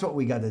 oh, that's what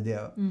we got to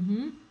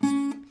do.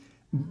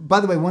 By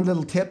the way, one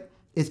little tip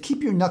is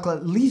keep your knuckle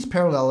at least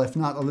parallel, if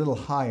not a little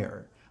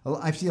higher.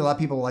 I see a lot of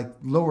people like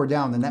lower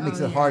down, and that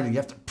makes it harder. You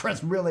have to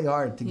press really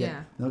hard to get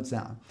notes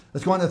down.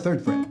 Let's go on to the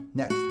 3rd fret.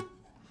 Next.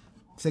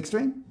 6th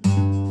string.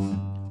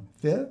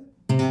 5th.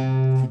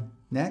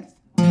 Next.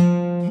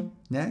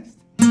 Next.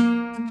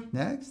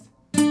 Next.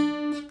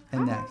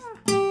 And next.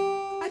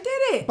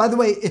 Did it. By the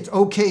way, it's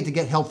okay to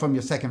get help from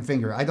your 2nd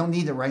finger. I don't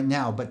need it right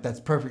now, but that's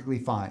perfectly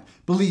fine.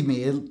 Believe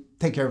me, it'll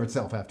take care of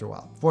itself after a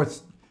while.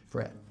 4th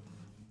fret.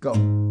 Go.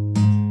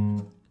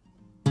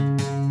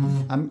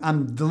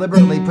 I'm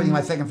deliberately putting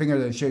my 2nd finger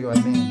to show you what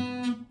I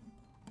mean.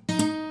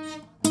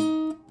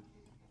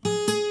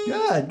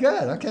 Good,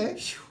 good,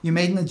 okay. You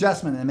made an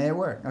adjustment and it made it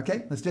work.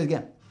 Okay, let's do it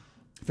again.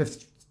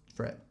 5th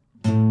fret.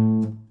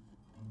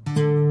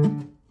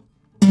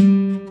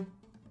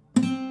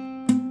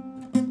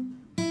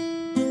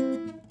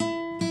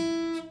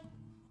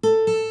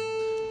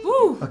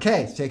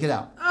 Okay, check it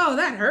out. Oh,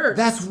 that hurts.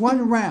 That's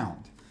one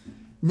round.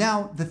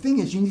 Now, the thing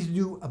is, you need to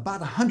do about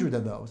 100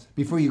 of those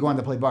before you go on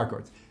to play bar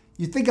chords.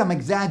 You think I'm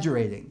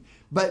exaggerating,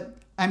 but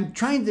I'm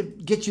trying to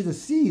get you to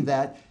see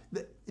that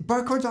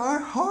bar chords are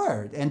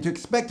hard, and to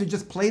expect to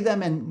just play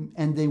them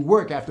and they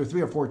work after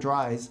 3 or 4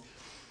 tries,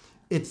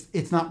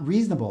 it's not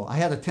reasonable. I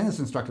had a tennis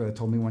instructor that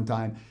told me one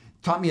time,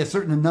 taught me a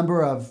certain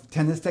number of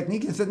tennis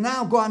techniques, and said,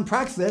 now go out and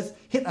practice this,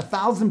 hit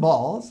 1,000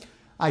 balls.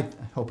 I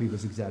hope he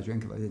was exaggerating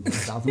because I didn't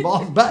hit 1,000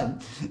 balls,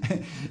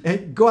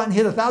 but go out and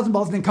hit 1,000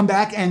 balls and then come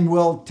back and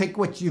we'll take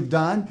what you've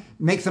done,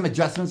 make some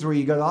adjustments where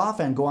you got off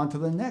and go on to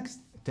the next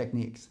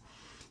techniques.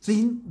 So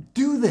you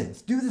do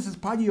this as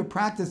part of your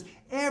practice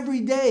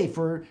every day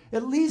for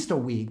at least a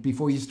week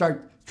before you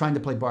start trying to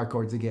play bar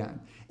chords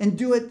again. And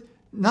do it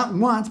not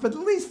once, but at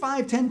least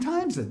 5, 10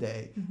 times a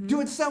day. Do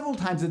it several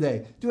times a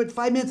day. Do it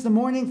 5 minutes in the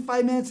morning,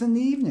 5 minutes in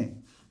the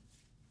evening.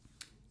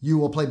 You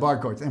will play bar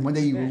chords. And one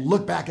day you will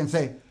look back and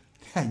say,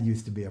 that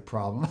used to be a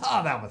problem.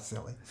 Oh, that was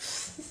silly.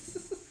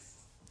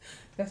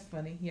 That's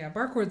funny. Yeah,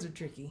 bar chords are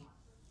tricky.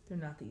 They're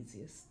not the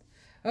easiest.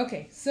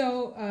 Okay,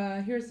 so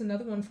here's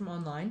another one from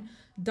online.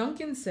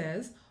 Duncan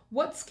says,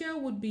 what scale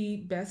would be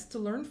best to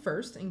learn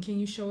first, and can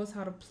you show us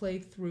how to play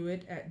through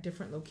it at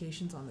different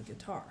locations on the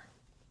guitar?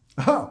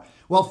 Oh,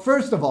 well,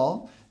 first of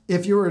all,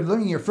 if you were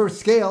learning your first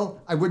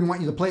scale, I wouldn't want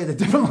you to play it at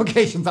different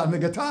locations on the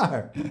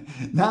guitar.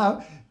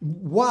 Now,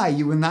 why?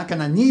 You were not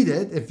going to need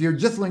it. If you're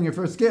just learning your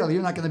first scale,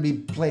 you're not going to be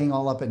playing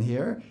all up in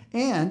here.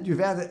 And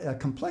you've added a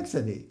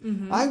complexity.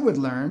 I would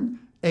learn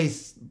a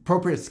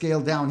appropriate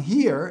scale down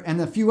here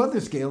and a few other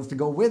scales to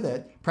go with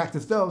it,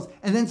 practice those,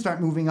 and then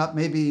start moving up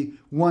maybe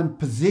one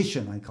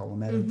position, I call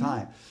them, at a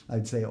time.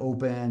 I'd say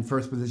open,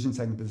 first position,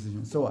 second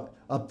position, so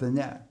up the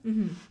neck.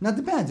 Now it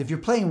depends. If you're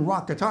playing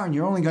rock guitar and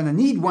you're only going to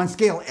need one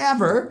scale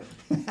ever,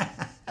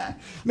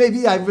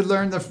 maybe I would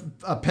learn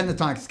a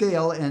pentatonic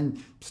scale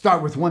and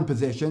start with one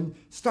position,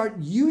 start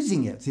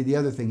using it. See, the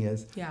other thing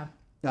is,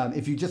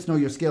 if you just know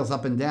your scales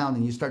up and down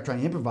and you start trying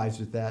to improvise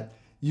with that,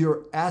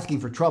 you're asking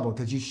for trouble,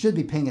 because you should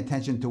be paying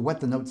attention to what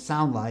the notes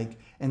sound like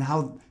and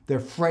how they're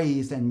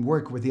phrased and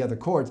work with the other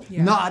chords,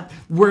 not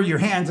where your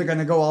hands are going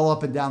to go all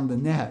up and down the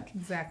neck.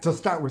 Exactly. So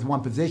start with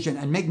one position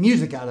and make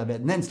music out of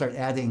it, and then start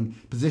adding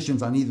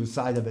positions on either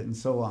side of it and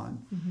so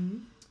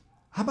on.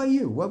 How about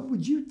you? What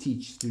would you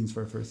teach students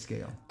for a first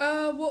scale?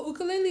 Well,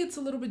 ukulele, it's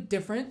a little bit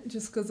different,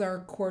 just because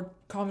our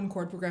common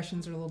chord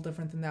progressions are a little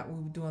different than that we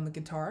would do on the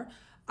guitar.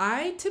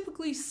 I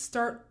typically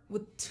start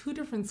with 2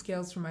 different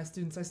scales for my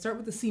students. I start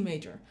with the C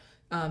major,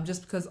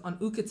 just because on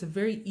uk it's a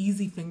very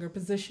easy finger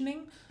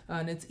positioning,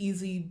 and it's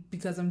easy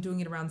because I'm doing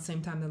it around the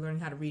same time they're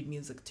learning how to read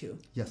music too.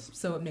 Yes.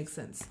 So it makes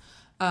sense.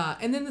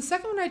 And then the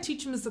second one I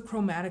teach them is the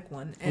chromatic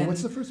one. And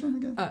what's the first one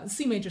again?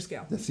 C major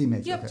scale. The C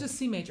major. Yep, okay. Just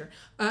C major.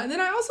 And then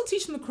I also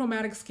teach them the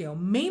chromatic scale,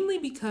 mainly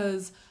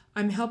because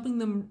I'm helping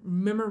them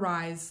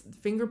memorize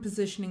finger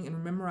positioning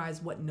and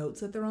memorize what notes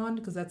that they're on,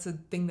 because that's a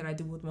thing that I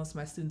do with most of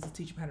my students, is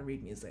teach them how to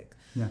read music.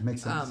 Yeah,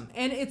 makes sense.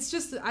 And it's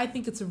just, I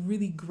think it's a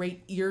really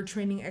great ear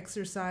training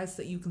exercise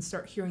that you can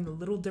start hearing the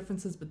little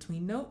differences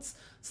between notes.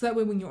 So that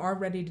way when you are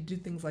ready to do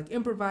things like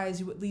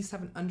improvise, you at least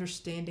have an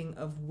understanding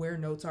of where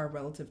notes are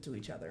relative to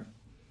each other.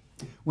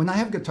 When I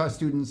have guitar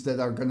students that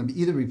are going to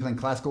either be playing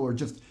classical or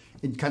just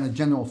in kind of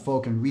general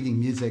folk and reading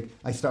music,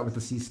 I start with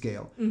the C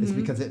scale. It's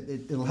because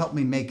it'll help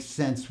me make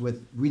sense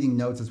with reading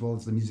notes as well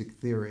as the music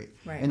theory.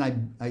 Right. And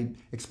I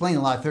explain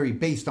a lot of theory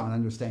based on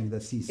understanding the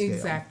C scale.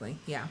 Exactly,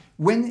 yeah.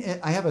 When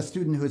I have a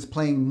student who is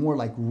playing more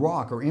like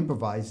rock or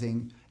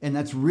improvising, and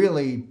that's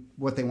really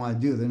what they want to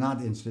do, they're not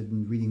interested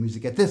in reading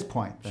music at this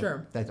point.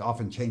 Sure. That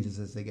often changes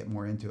as they get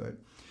more into it.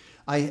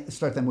 I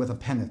start them with a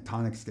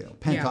pentatonic scale.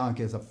 Pentatonic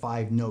is a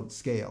 5-note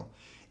scale.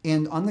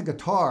 And on the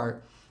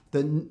guitar,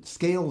 the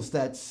scales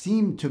that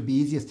seem to be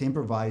easiest to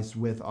improvise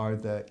with are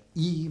the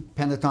E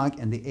pentatonic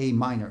and the A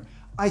minor.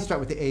 I start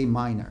with the A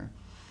minor.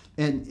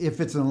 And if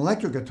it's an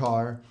electric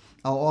guitar,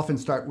 I'll often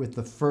start with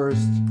the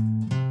first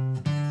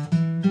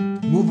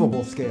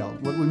movable scale.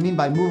 What we mean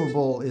by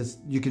movable is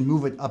you can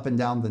move it up and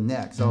down the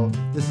neck. So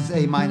this is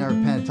A minor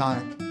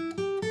pentatonic.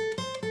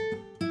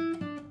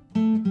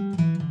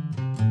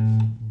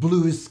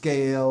 Blues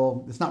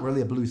scale. It's not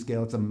really a blues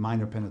scale, it's a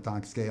minor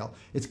pentatonic scale.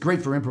 It's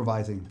great for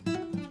improvising.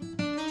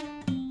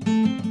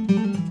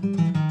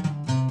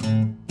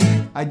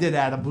 I did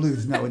add a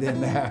blues note in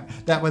there.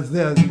 That was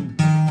the...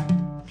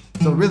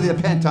 So really a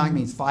pentatonic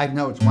means 5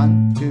 notes.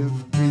 1, 2,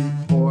 3,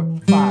 4,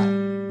 5.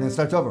 Then it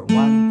starts over.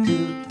 1,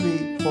 2,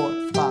 3,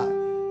 4, 5.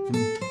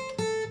 And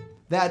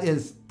that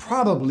is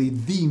probably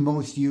the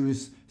most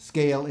used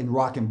scale in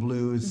rock and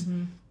blues,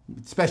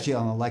 especially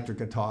on electric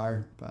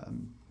guitar.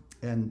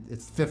 And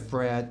it's 5th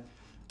fret,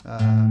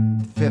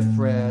 5th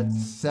fret,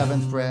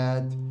 7th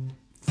fret,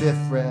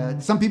 5th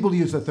fret. Some people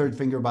use the 3rd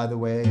finger, by the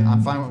way.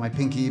 I'm fine with my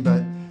pinky,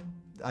 but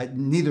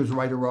neither's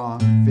right or wrong.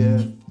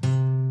 5th,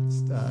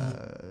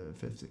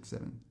 5th, 6th,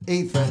 7th,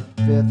 8th fret,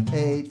 5th,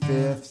 8,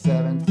 5th,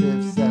 7,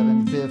 5th,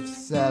 7, 5th,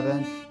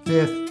 7,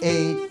 5th,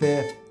 8,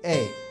 5th,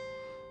 8.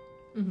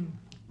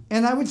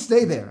 And I would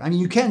stay there. I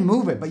mean, you can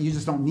move it, but you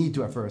just don't need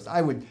to at first.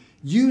 I would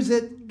use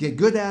it, get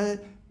good at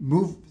it,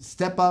 move,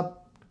 step up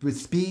with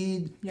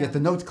speed, get the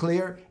notes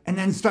clear, and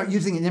then start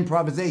using it in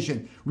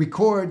improvisation.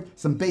 Record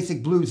some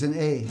basic blues in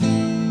A,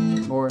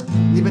 or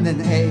even in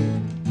A.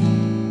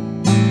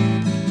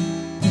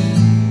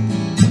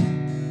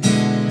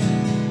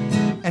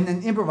 And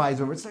then improvise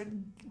over it. Start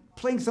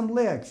playing some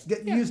licks.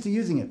 Get used to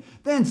using it.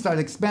 Then start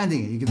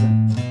expanding it. You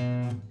can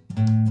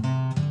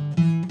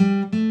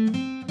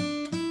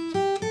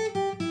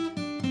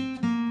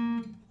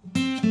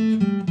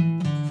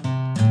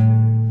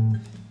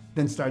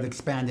then start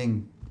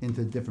expanding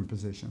into different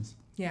positions.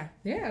 Yeah,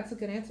 that's a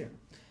good answer.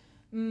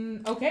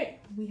 Okay,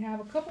 we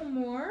have a couple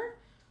more.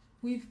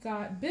 We've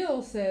got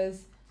Bill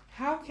says,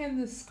 How can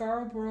the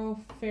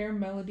Scarborough Fair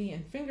melody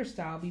and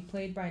fingerstyle be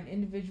played by an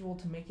individual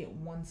to make it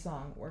one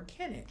song, or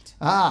can it?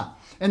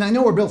 And I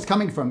know where Bill's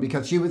coming from,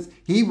 because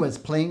he was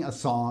playing a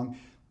song,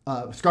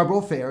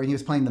 Scarborough Fair, and he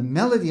was playing the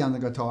melody on the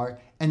guitar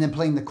and then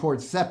playing the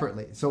chords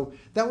separately. So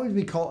that would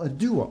be called a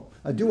duo.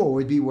 A duo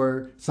would be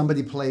where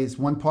somebody plays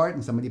one part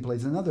and somebody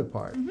plays another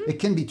part. It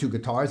can be two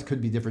guitars,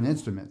 could be different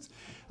instruments.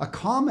 A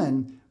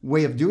common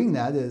way of doing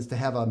that is to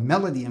have a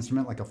melody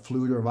instrument like a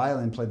flute or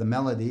violin play the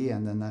melody,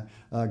 and then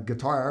a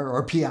guitar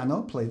or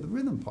piano play the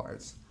rhythm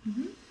parts.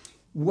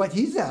 What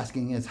he's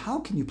asking is, how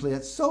can you play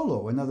it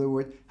solo? In other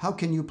words, how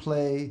can you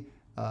play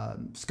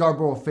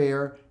Scarborough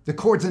Fair, the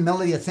chords and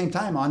melody at the same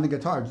time on the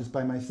guitar just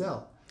by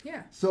myself?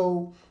 Yeah.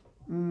 So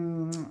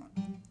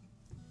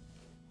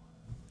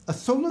a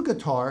solo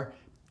guitar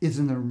is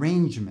an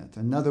arrangement.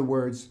 In other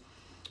words,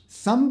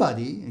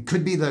 somebody, it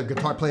could be the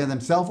guitar player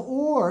themselves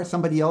or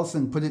somebody else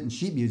and put it in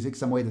sheet music,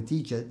 some way to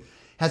teach it,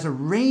 has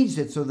arranged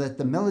it so that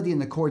the melody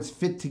and the chords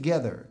fit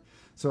together.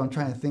 So I'm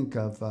trying to think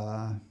of,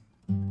 let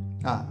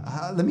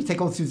me take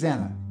old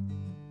Susanna.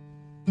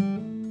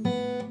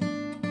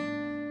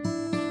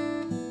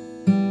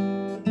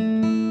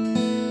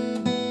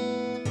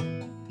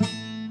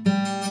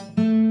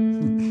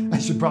 I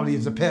should probably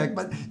use a pick,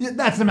 but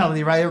that's the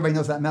melody, right? Everybody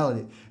knows that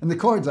melody. And the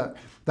chords are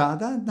da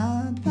da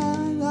da da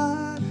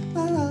da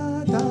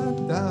da da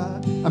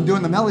da. I'm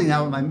doing the melody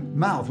now with my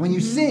mouth. When you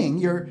sing,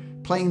 you're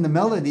playing the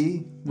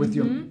melody with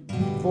your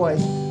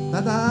voice.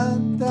 Da da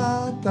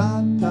da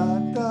da da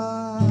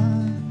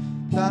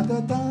da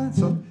da da.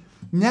 So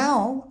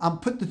now I'm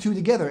put the two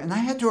together, and I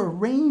had to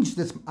arrange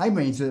this. I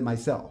arranged it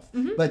myself,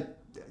 but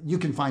you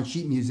can find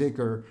sheet music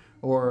or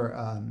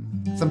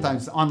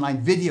sometimes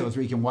online videos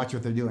where you can watch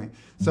what they're doing.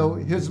 So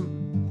here's.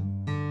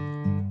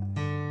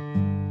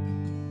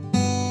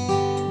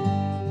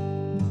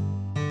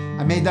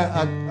 I made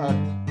that a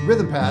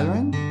rhythm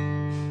pattern.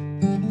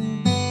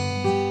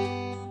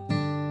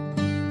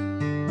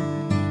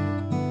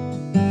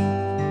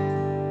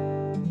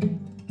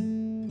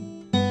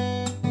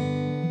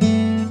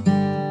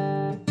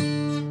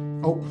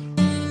 Oh,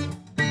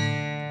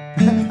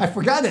 I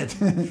forgot it.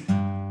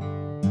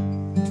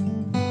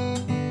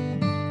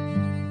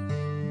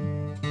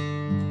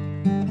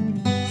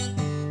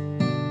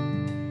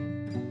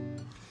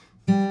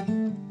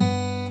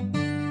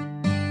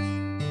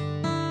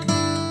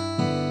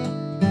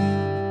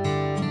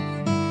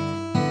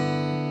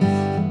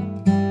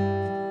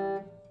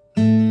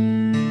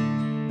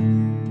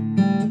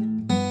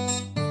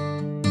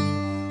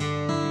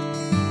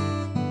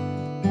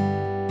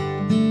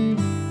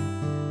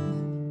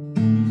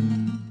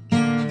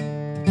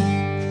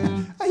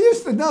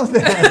 Know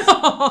that.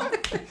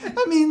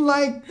 I mean,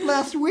 like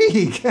last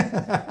week.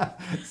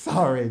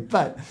 Sorry,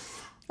 but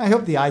I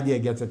hope the idea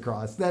gets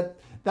across. That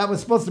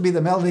was supposed to be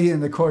the melody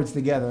and the chords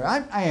together.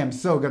 I am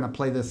so going to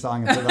play this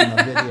song and put it on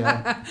the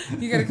video.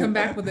 You got to come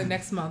back with it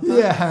next month. Huh?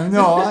 Yeah,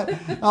 no,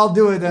 I'll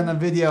do it on a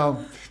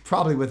video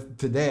probably with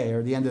today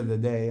or the end of the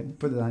day and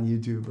put it on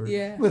YouTube or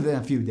within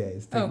a few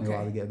days. Take me a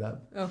while to get it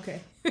up. Okay.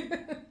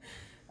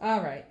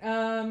 All right.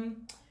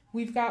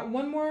 We've got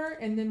one more,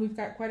 and then we've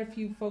got quite a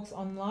few folks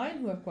online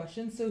who have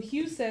questions. So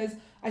Hugh says,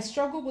 I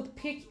struggle with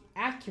pick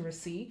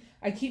accuracy.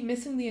 I keep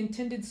missing the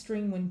intended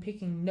string when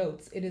picking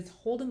notes. It is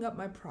holding up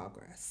my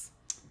progress.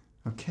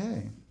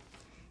 Okay.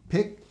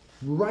 Pick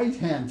right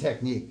hand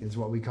technique is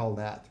what we call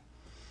that.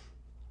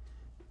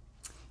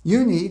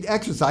 You need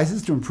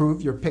exercises to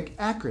improve your pick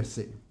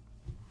accuracy.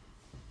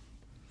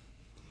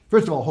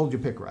 First of all, hold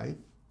your pick right.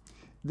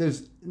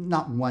 There's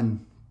not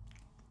one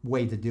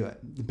way to do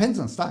it. Depends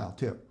on style,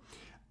 too.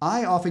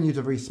 I often use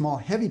a very small,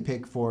 heavy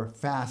pick for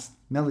fast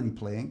melody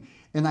playing,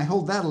 and I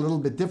hold that a little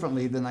bit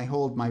differently than I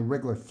hold my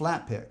regular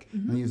flat pick.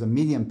 I use a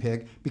medium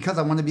pick because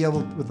I want to be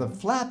able, with a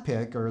flat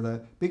pick or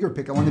the bigger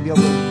pick, I want to be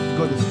able to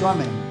go to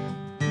strumming.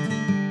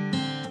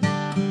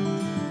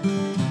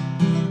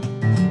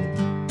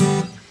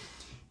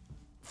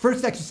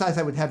 First exercise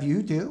I would have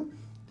you do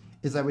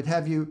is I would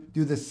have you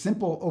do this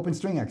simple open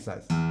string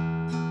exercise.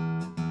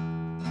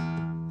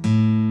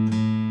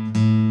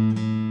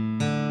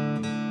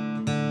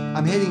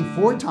 I'm hitting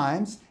 4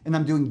 times, and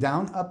I'm doing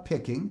down, up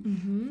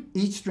picking,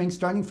 each string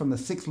starting from the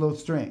 6th low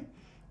string.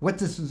 What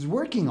this is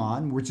working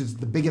on, which is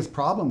the biggest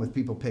problem with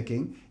people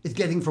picking, is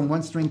getting from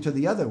one string to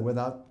the other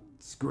without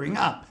screwing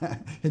up,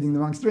 hitting the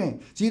wrong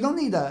string. So you don't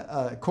need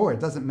a chord,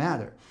 it doesn't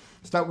matter.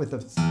 Start with the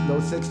low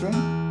 6th string,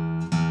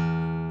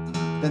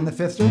 then the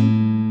 5th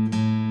string,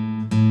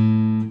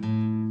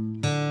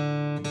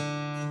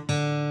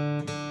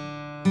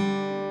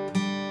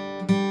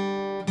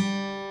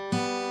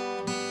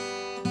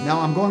 now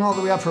I'm going all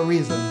the way up for a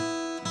reason.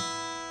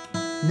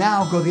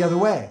 Now go the other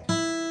way.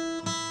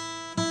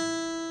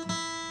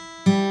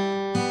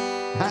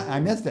 I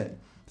missed it.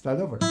 Start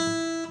over.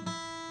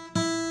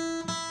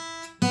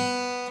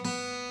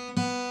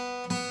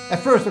 At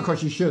first, of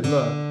course, you should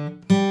look.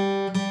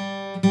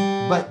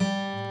 But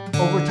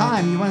over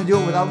time, you want to do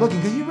it without looking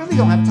because you really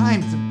don't have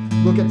time to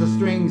look at the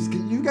strings.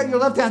 You've got your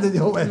left hand to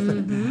deal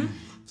with.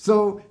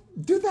 So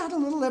do that a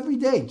little every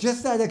day,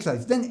 just that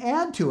exercise. Then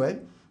add to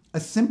it a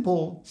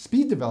simple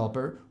speed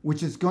developer,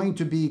 which is going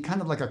to be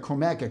kind of like a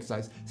chromatic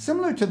exercise,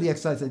 similar to the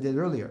exercise I did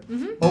earlier.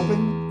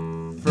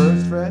 Open,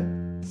 first fret,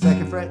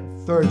 second fret,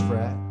 third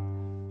fret,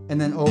 and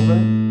then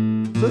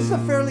open. So this is a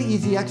fairly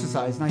easy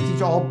exercise, and I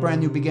teach all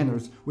brand new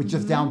beginners with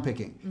just down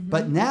picking.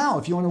 But now,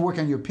 if you want to work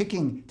on your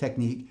picking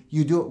technique,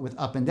 you do it with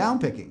up and down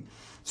picking.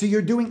 So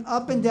you're doing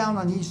up and down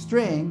on each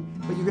string,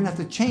 but you're going to have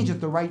to change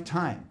at the right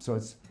time. So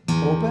it's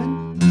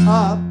open,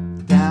 up,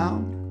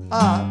 down,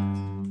 up,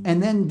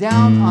 and then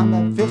down on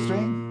the fifth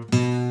string,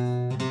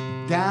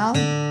 down,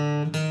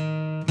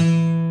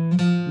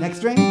 next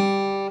string,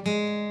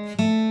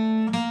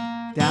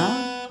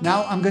 down.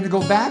 Now I'm going to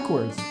go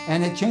backwards,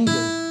 and it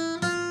changes.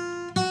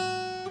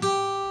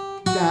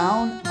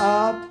 Down,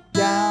 up,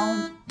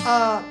 down,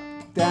 up,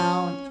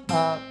 down,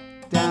 up,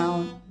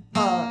 down,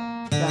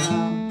 up,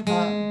 down,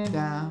 up,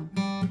 down,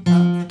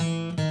 up.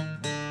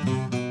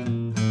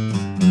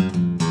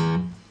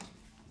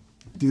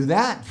 Do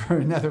that for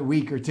another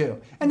week or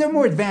two. And they're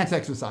more advanced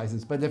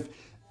exercises, but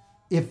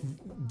if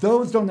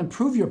those don't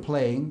improve your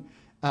playing,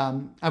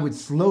 I would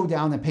slow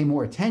down and pay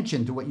more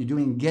attention to what you're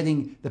doing,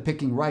 getting the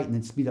picking right, and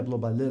then speed up little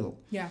by little.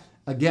 Yeah.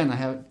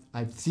 Again,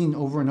 I've seen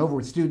over and over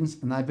with students,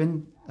 and I've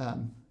been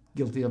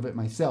guilty of it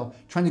myself,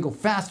 trying to go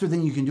faster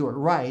than you can do it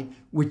right,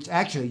 which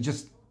actually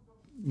just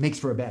makes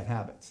for a bad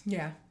habit.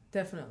 Yeah,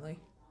 definitely.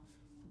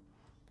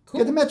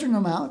 Cool. Get the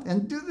metronome out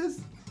and do this.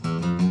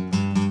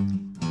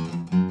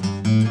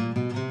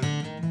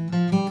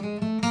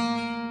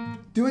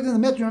 Do it in the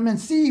metronome and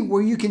see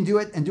where you can do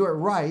it and do it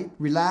right,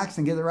 relax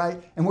and get it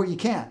right, and where you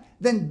can't.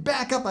 Then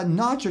back up a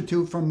notch or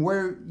two from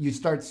where you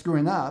start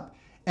screwing up,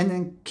 and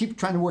then keep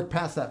trying to work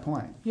past that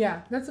point.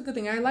 Yeah, that's a good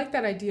thing. I like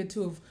that idea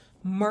too of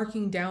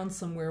marking down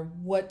somewhere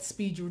what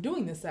speed you were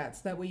doing this at,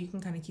 so that way you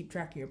can kind of keep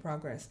track of your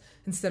progress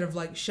instead of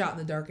like shot in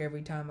the dark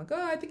every time. Like,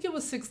 oh, I think it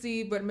was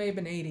 60, but it may have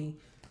been 80.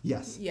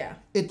 Yes. Yeah.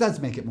 It does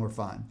make it more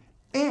fun.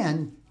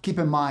 And keep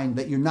in mind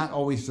that you're not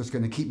always just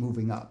going to keep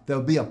moving up.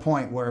 There'll be a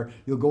point where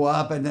you'll go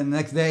up and then the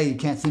next day you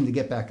can't seem to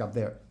get back up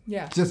there.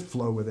 Yeah. Just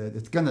flow with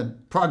it.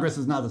 Progress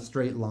is not a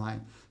straight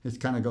line. It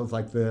kind of goes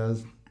like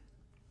this.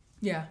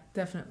 Yeah,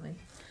 definitely.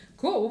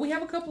 Cool. Well, we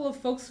have a couple of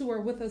folks who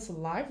are with us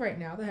live right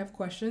now that have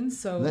questions.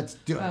 So let's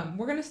do it.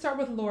 We're going to start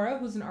with Laura,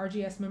 who's an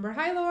RGS member.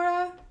 Hi,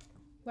 Laura.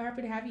 We're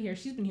happy to have you here.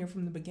 She's been here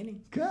from the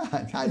beginning.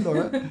 Good. Hi,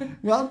 Laura.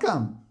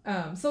 Welcome.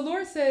 So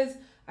Laura says,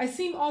 I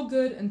seem all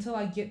good until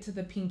I get to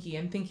the pinky.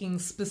 I'm thinking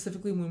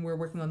specifically when we're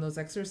working on those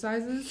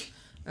exercises.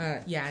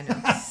 Yeah, I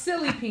know.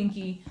 Silly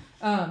pinky.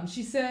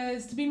 She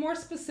says, to be more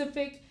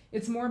specific,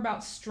 it's more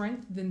about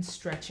strength than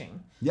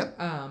stretching. Yep.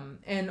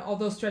 And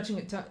although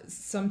stretching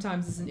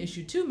sometimes is an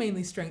issue too,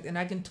 mainly strength, and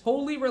I can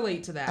totally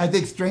relate to that. I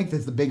think strength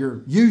is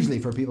usually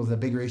for people, is a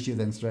bigger issue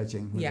than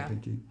stretching with the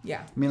pinky.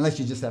 Yeah. I mean, unless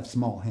you just have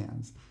small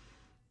hands.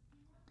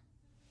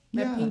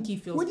 That pinky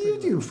feels What do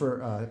you do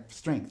for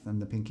strength on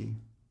the pinky?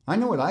 I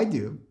know what I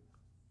do.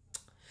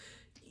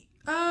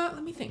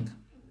 Let me think.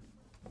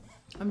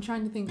 I'm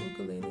trying to think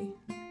ukulele.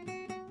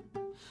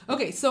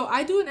 Okay, so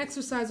I do an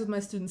exercise with my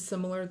students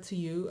similar to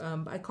you.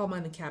 I call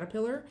mine the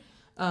caterpillar.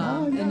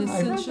 And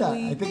essentially, I heard that.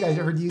 I think I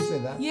heard you say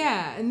that.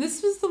 Yeah, and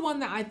this was the one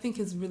that I think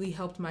has really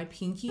helped my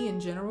pinky in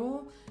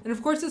general. And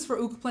of course, it's for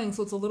uke playing,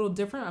 so it's a little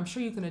different. I'm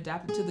sure you can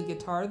adapt it to the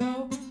guitar,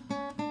 though.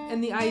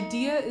 And the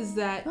idea is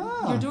that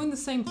you're doing the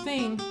same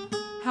thing.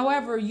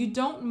 However, you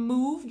don't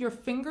move your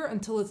finger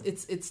until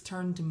it's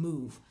turned to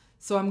move.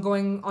 So I'm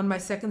going on my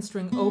second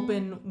string,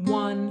 open,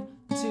 1,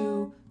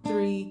 2,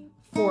 3,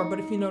 4. But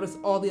if you notice,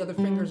 all the other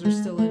fingers are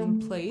still in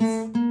place.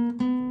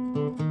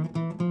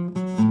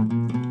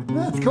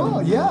 That's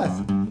cool,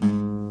 yes.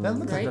 That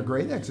looks like a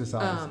great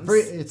exercise.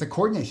 It's a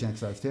coordination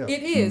exercise, too.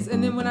 It is.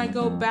 And then when I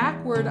go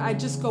backward, I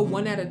just go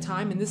one at a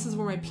time. And this is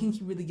where my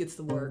pinky really gets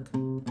to work.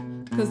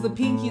 Because the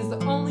pinky is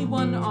the only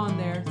one on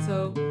there.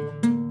 So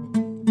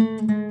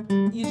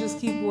you just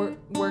keep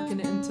working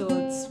it until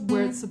it's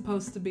where it's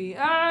supposed to be.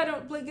 I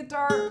don't play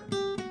guitar.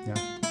 Yeah.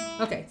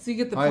 Okay, so you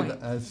get the point.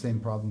 I have the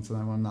same problem, so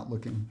I'm not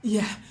looking.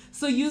 Yeah.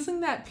 So using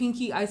that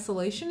pinky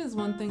isolation is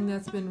one thing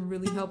that's been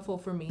really helpful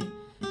for me.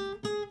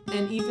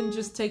 And even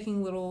just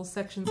taking little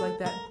sections like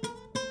that.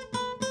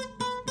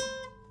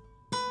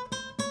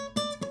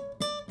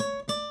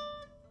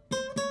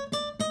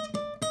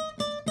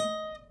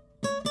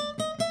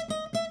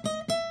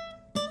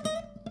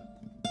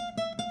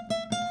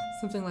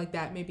 Something like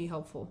that may be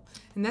helpful.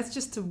 And that's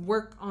just to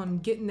work on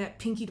getting that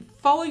pinky to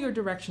follow your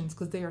directions,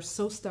 because they are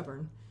so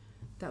stubborn,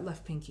 that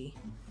left pinky.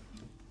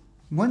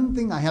 One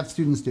thing I have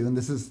students do, and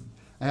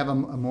I have a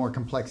more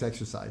complex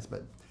exercise,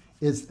 but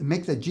is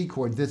make the G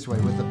chord this way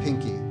with the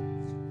pinky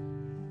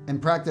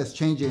and practice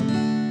changing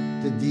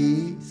to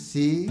D,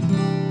 C,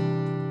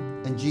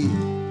 and G.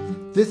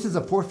 This is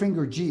a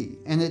 4-finger G,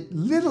 and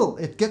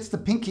it gets the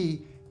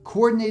pinky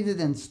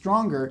coordinated and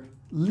stronger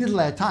little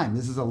at a time.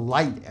 This is a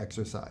light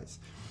exercise.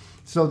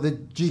 So the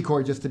G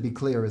chord, just to be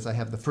clear, is I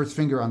have the first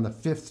finger on the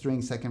 5th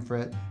string, 2nd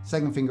fret,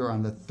 second finger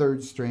on the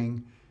 3rd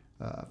string,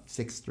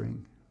 6th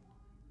string,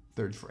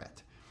 3rd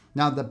fret.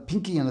 Now the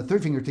pinky and the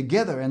third finger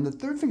together, and the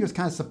third finger is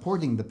kind of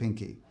supporting the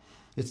pinky.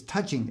 It's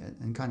touching it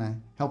and kind of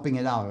helping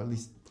it out, or at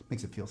least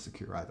makes it feel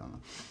secure. I don't know.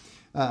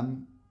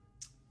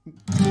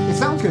 It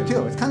sounds good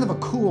too. It's kind of a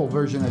cool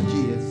version of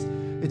G.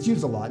 It's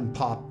used a lot in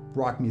pop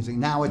rock music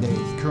nowadays.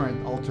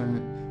 Current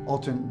alternative.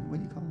 What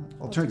do you call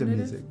it? Alternative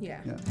music.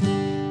 Yeah.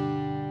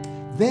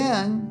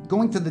 Then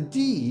going to the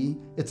D,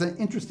 it's a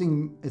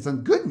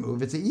good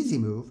move. It's an easy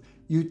move.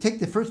 You take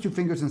the first two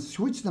fingers and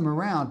switch them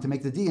around to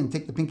make the D, and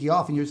take the pinky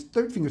off, and your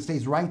third finger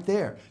stays right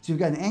there. So you've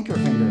got an anchor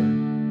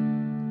finger.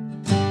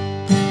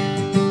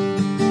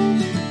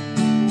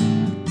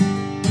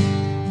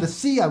 The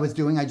C I was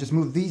doing, I just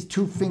moved these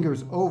two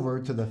fingers over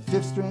to the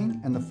 5th string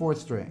and the 4th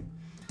string.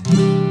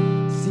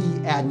 C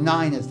add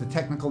 9 is the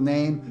technical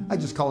name. I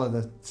just call it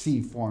a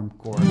C form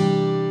chord.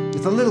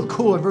 It's a little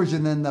cooler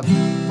version than the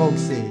folk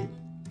C.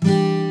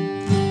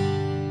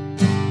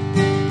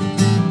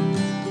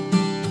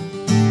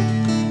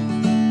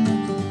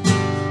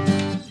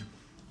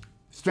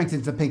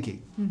 Strengthens the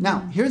pinky. Now,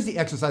 here's the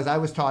exercise I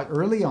was taught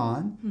early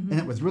on, and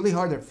it was really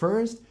hard at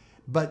first,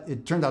 but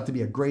it turned out to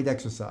be a great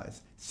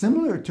exercise.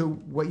 Similar to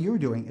what you were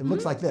doing, it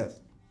looks like this.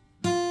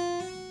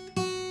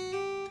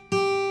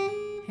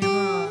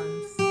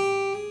 Hammer-ons.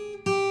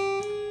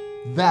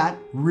 That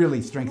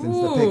really strengthens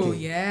the pinky. Ooh,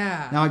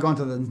 yeah. Now I go on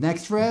to the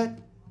next fret,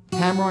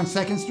 hammer on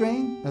 2nd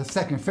string, a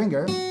 2nd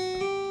finger,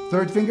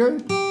 3rd finger,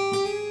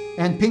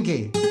 and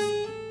pinky.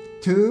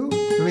 2,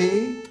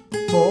 3,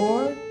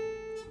 4,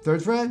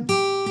 3rd fret.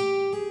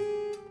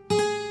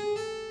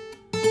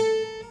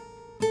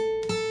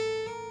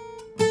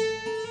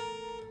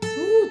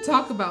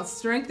 Talk about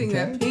strengthening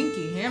that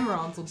pinky.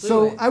 Hammer-ons will do it.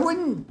 So I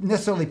wouldn't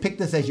necessarily pick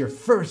this as your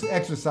first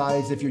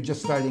exercise if you're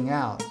just starting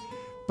out.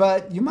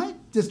 But you might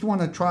just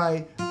want to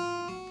try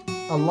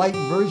a light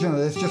version of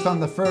this just on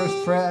the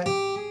 1st fret.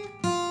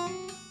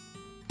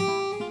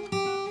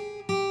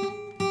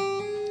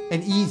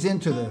 And ease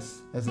into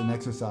this as an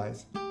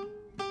exercise.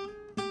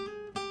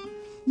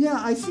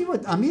 Yeah, I see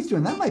what Ami's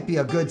doing. That might be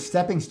a good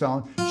stepping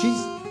stone.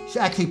 She's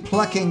actually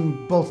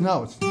plucking both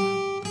notes.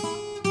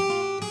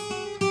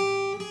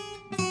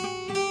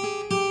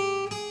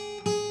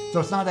 So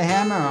it's not a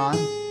hammer-on,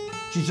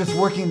 she's just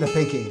working the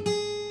pinky.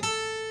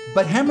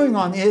 But hammering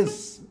on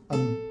is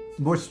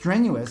more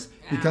strenuous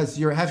because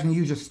you're having to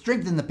use your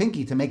strength in the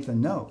pinky to make the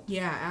note.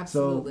 Yeah,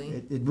 absolutely.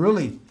 So it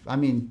really, I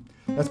mean,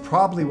 that's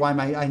probably why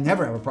I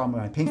never have a problem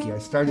with my pinky. I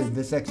started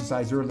this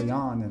exercise early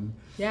on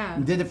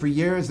and did it for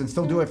years and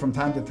still do it from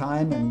time to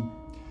time, and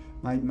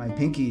my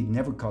pinky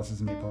never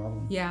causes me a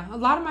problem. Yeah, a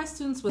lot of my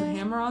students with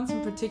hammer-ons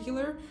in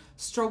particular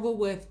struggle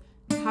with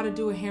how to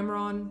do a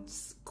hammer-on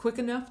quick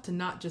enough to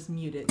not just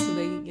mute it, so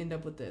they end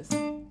up with this.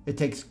 It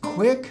takes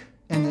quick,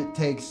 and it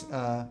takes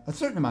a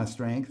certain amount of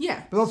strength.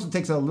 Yeah. But it also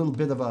takes a little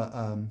bit of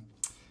a,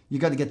 you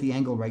got to get the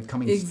angle right,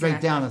 coming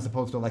straight down as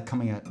opposed to like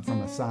coming at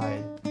from the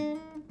side.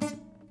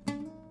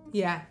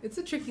 Yeah, it's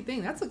a tricky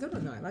thing. That's a good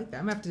one though. I like that.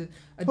 I'm gonna have to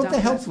adopt Hope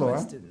that helps, for my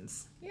Laura.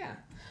 students. Yeah.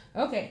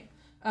 Okay.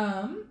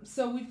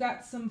 So we've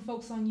got some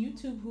folks on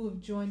YouTube who have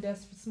joined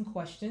us for some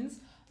questions.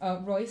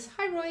 Royce.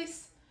 Hi,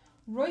 Royce.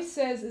 Royce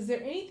says, is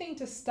there anything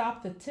to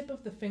stop the tip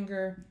of the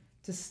finger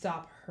to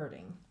stop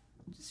hurting?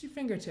 Just your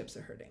fingertips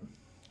are hurting.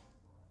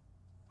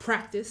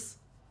 Practice.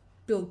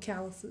 Build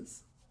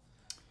calluses.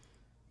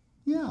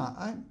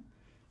 Yeah,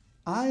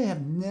 I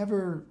have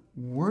never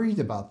worried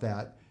about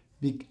that.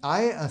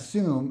 I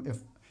assume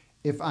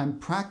if I'm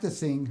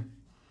practicing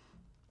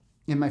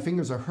and my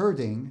fingers are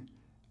hurting,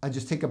 I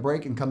just take a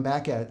break and come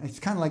back at it. It's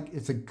kind of like,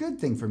 it's a good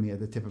thing for me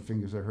that the tip of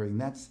fingers are hurting.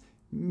 That's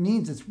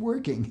means it's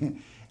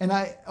working. And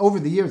over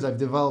the years, I've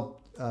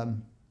developed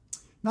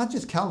not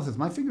just calluses.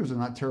 My fingers are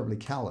not terribly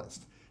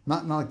calloused.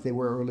 Not like they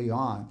were early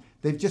on.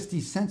 They've just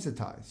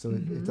desensitized, so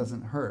it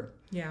doesn't hurt.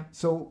 Yeah.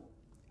 So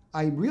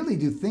I really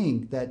do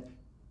think that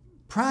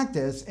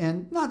practice,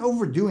 and not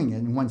overdoing it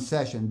in one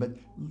session, but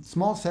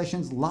small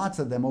sessions, lots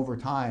of them over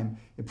time,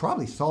 it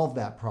probably solved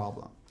that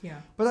problem.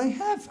 Yeah. But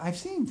I've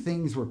seen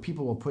things where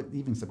people will put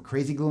even some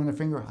crazy glue in their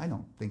finger. I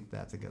don't think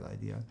that's a good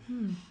idea.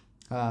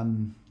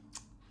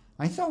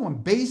 I saw one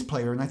bass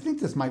player, and I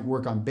think this might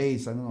work on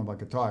bass. I don't know about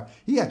guitar.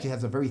 He actually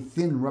has a very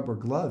thin rubber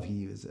glove he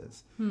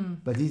uses.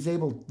 But he's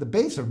able, the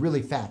bass are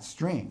really fat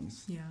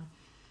strings. Yeah.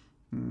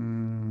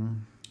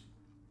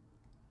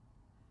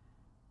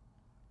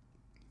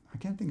 I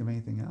can't think of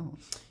anything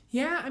else.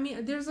 Yeah, I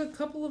mean, there's a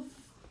couple of,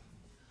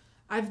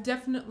 I'm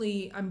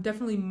definitely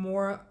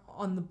more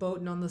on the boat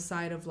and on the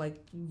side of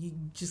like, you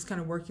just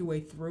kind of work your way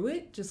through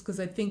it, just because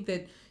I think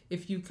that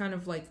if you kind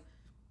of like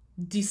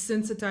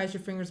desensitize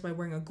your fingers by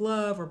wearing a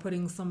glove or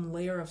putting some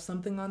layer of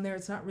something on there,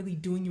 it's not really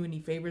doing you any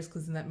favors,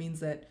 because then that means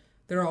that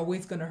they're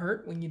always going to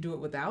hurt when you do it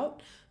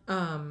without.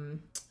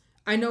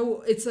 I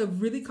know it's a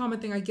really common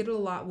thing. I get it a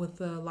lot with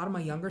a lot of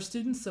my younger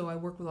students. So I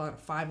work with a lot of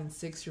 5 and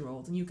 6 year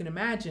olds, and you can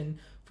imagine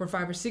for a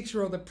 5 or 6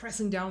 year old, they're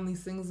pressing down on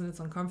these things and it's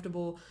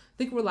uncomfortable. I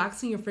think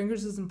relaxing your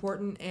fingers is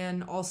important,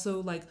 and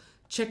also like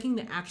checking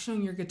the action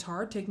on your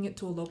guitar, taking it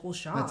to a local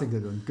shop. That's a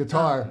good one.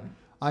 Guitar.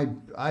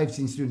 I've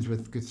seen students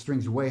with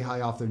strings way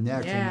high off their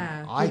necks,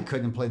 and I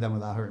couldn't play them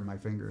without hurting my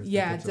fingers.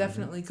 Yeah,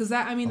 definitely, because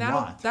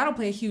that'll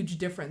play a huge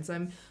difference.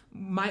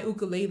 My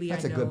ukulele,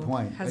 that's a good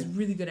point. Has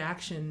really good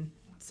action.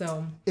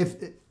 So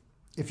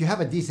if you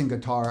have a decent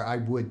guitar, I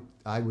would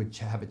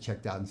have it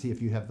checked out and see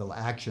if you have the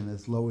action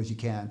as low as you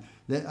can.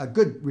 A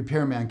good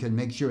repairman can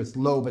make sure it's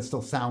low but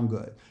still sound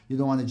good. You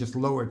don't want to just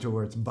lower it to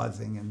where it's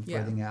buzzing and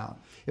fretting out.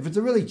 If it's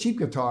a really cheap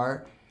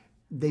guitar,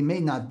 they may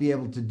not be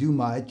able to do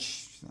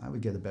much. I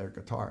would get a better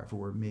guitar if it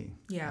were me.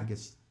 Yeah. I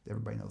guess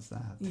everybody knows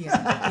that.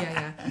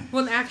 Yeah.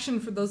 Well, an action,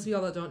 for those of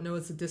y'all that don't know,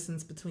 is the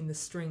distance between the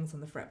strings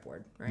on the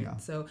fretboard, right? Yeah.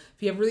 So if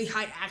you have really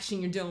high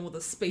action, you're dealing with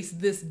a space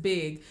this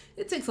big,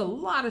 it takes a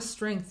lot of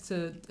strength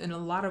and a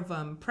lot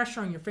of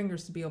pressure on your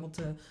fingers to be able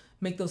to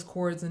make those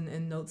chords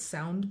and notes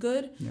sound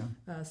good.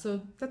 Yeah.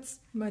 So that's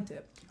my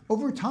tip.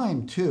 Over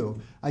time,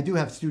 too, I do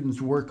have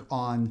students work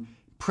on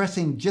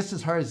pressing just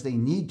as hard as they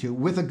need to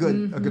with a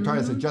guitar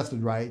that's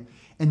adjusted right,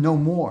 and no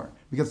more.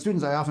 Because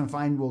students, I often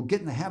find, will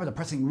get in the habit of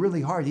pressing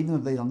really hard even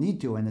if they don't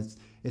need to, and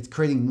it's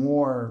creating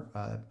more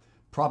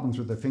problems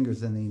with their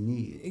fingers than they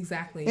need.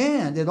 Exactly.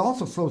 And it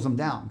also slows them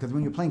down, because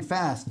when you're playing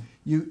fast,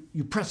 you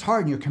press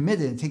hard and you're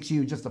committed. It takes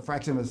you just a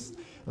fraction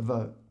of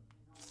a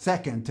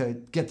second to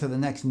get to the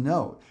next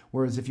note.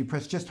 Whereas if you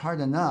press just hard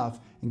enough,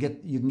 you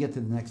can get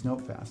to the next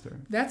note faster.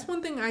 That's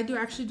one thing I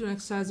actually do an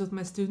exercise with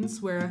my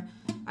students where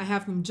I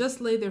have them just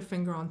lay their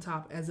finger on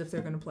top as if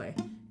they're going to play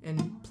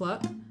and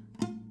pluck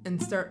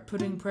and start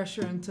putting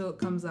pressure until it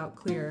comes out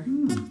clear.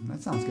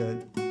 That sounds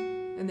good.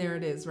 And there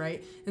it is,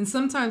 right? And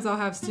sometimes I'll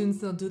have students,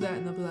 they'll do that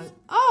and they'll be like,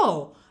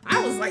 oh,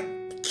 I was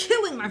like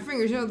killing my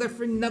fingers.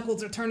 Their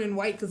knuckles are turning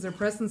white because they're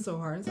pressing so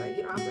hard. It's like,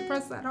 you don't have to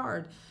press that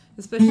hard,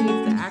 especially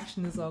if the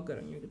action is all good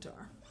on your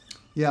guitar.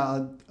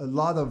 Yeah, a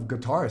lot of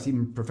guitarists,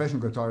 even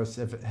professional guitarists,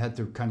 have had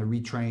to kind of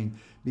retrain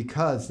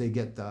because they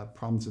get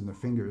problems in their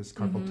fingers,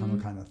 carpal tunnel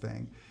kind of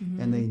thing.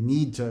 And they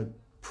need to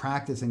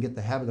practice and get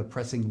the habit of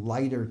pressing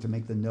lighter to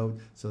make the note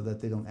so that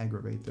they don't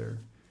aggravate their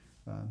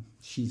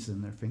sheaths in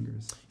their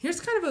fingers.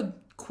 Here's kind of a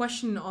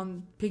question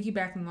on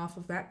piggybacking off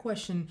of that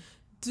question.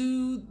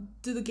 Do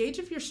the gauge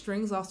of your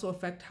strings also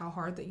affect how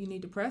hard that you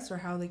need to press, or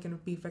how they can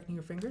be affecting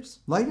your fingers?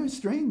 Lighter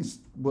strings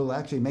will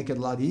actually make it a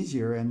lot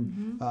easier,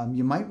 and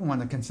you might want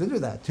to consider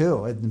that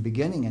too at the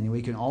beginning. Anyway,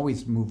 you can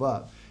always move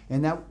up.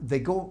 And that they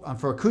go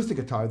for acoustic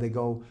guitar. They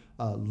go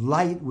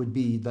light would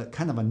be the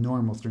kind of a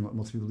normal string what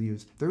most people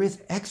use. There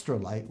is extra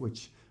light,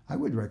 which I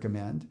would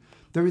recommend.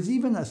 There is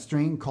even a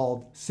string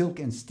called silk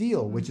and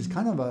steel, which is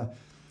kind of a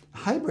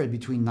hybrid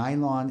between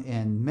nylon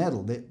and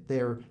metal.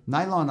 They're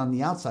nylon on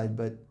the outside,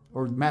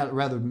 or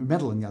rather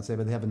metal on the outside,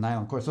 but they have a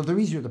nylon core, so they're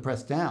easier to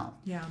press down.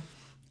 Yeah.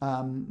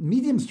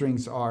 Medium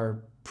strings are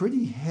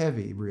pretty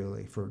heavy,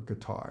 really, for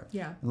guitar.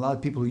 Yeah. A lot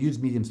of people who use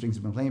medium strings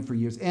have been playing for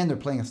years, and they're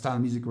playing a style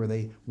of music where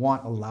they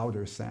want a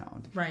louder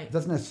sound. Right. It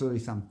doesn't necessarily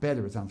sound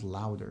better, it sounds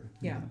louder.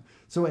 Yeah. You know?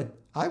 So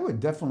I would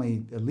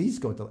definitely at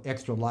least go with the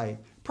extra light.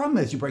 Problem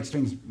is you break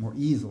strings more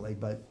easily,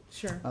 but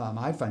sure.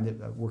 I find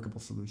it a workable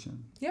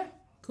solution. Yeah,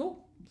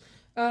 cool.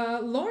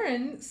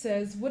 Lauren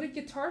says, would a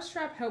guitar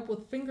strap help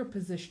with finger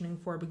positioning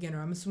for a beginner?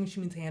 I'm assuming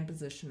she means hand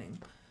positioning.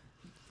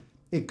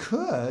 It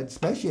could,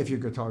 especially if your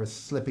guitar is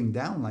slipping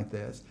down like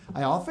this.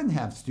 I often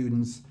have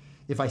students,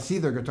 if I see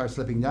their guitar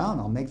slipping down,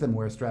 I'll make them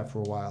wear a strap for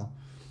a while.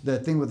 The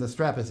thing with the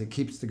strap is it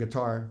keeps the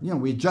guitar,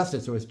 we adjust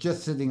it so it's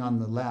just sitting on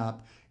the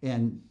lap,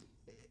 and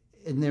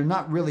they're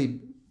not really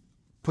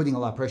putting a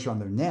lot of pressure on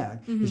their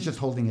neck. It's just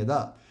holding it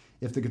up.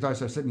 If the guitar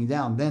starts slipping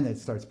down, then it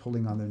starts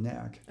pulling on their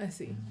neck. I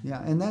see.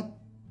 Yeah, and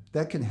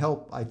that can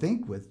help, I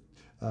think, with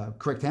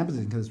correct hand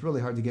position, because it's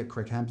really hard to get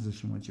correct hand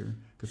position once your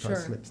guitar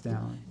slips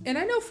down. And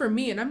I know for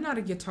me, and I'm not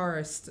a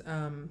guitarist,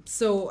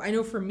 so I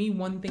know for me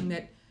one thing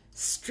that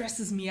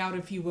stresses me out,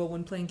 if you will,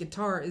 when playing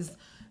guitar is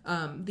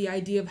the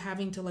idea of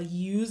having to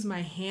use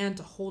my hand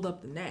to hold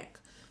up the neck.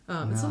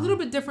 It's a little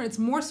bit different. It's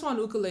more so on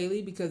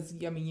ukulele because,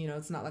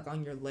 it's not like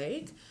on your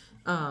leg.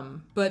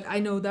 But I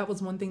know that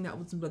was one thing that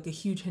was like a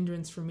huge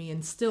hindrance for me.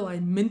 And still, I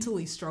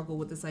mentally struggle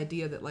with this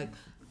idea that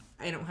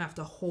I don't have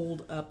to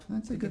hold up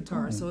the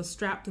guitar. So a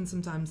strap can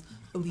sometimes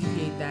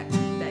alleviate that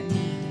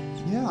need.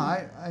 Yeah,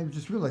 I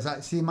just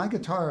realized, my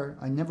guitar,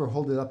 I never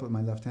hold it up with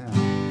my left hand.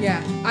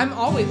 Yeah, I'm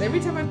always, every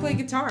time I play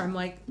guitar, I'm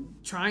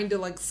trying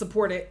to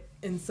support it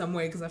in some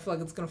way because I feel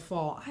like it's going to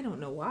fall. I don't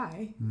know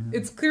why.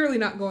 It's clearly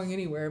not going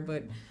anywhere,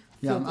 but...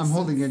 Yeah, I'm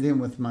holding it in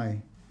with my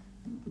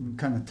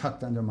kind of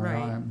tucked under my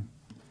arm.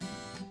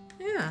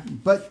 Yeah.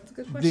 But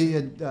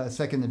the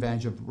second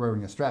advantage of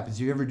wearing a strap is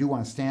if you ever do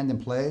want to stand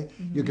and play,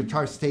 your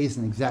guitar stays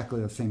in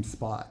exactly the same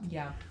spot.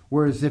 Yeah.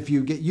 Whereas if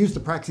you get used to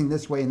practicing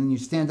this way and then you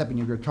stand up and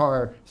your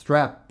guitar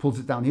strap pulls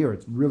it down here,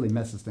 it really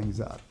messes things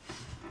up.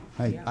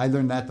 I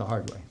learned that the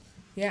hard way.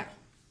 Yeah.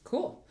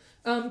 Cool.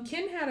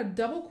 Ken had a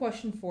double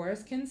question for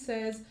us. Ken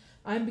says,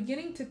 I'm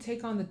beginning to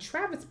take on the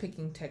Travis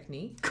picking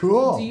technique.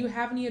 Cool. Do you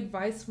have any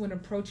advice when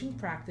approaching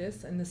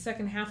practice? And the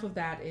second half of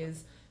that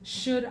is,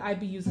 should I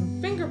be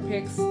using finger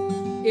picks?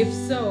 If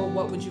so,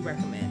 what would you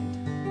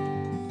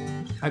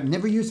recommend? I've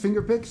never used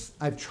finger picks.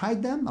 I've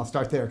tried them. I'll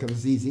start there because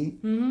it's easy.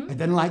 Mm-hmm. I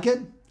didn't like it,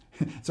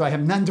 so I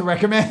have none to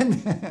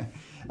recommend.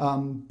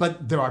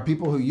 But there are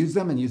people who use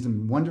them and use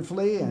them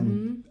wonderfully,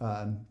 and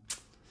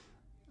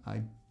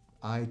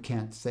I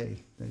can't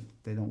say that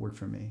they don't work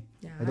for me.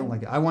 Yeah, I don't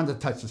like it. I want to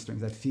touch the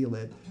strings. I feel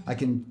it.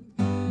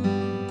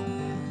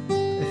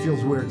 It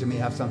feels weird to me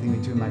to have something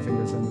between my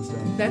fingers and the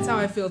string. That's how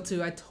I feel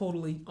too. I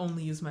totally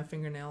only use my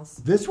fingernails.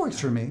 This works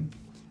for me.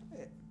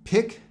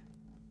 Pick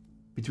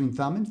between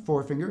thumb and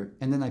forefinger,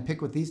 and then I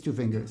pick with these two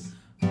fingers.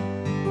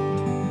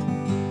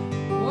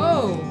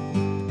 Whoa!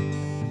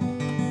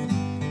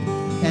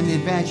 And the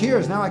advantage here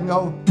is now I can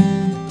go.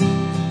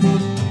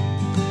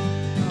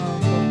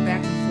 Go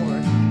back and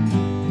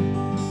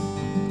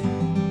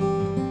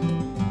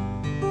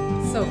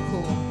forth. So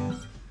cool.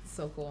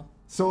 So cool.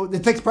 So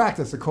it takes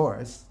practice, of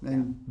course,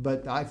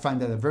 but I find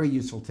that a very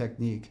useful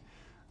technique.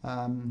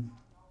 And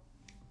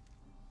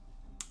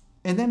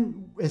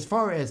then as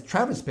far as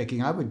Travis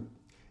picking,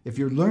 if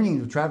you're learning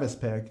to Travis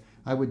pick,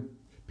 I would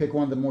pick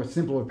one of the more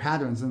simpler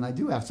patterns. And I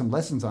do have some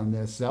lessons on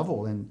this,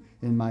 several in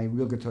my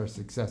Real Guitar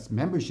Success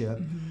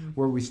membership,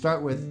 where we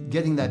start with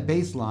getting that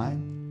bass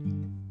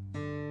line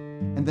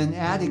and then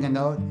adding a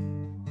note,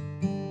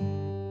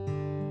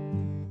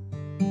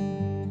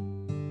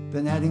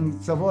 then adding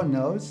several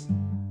notes.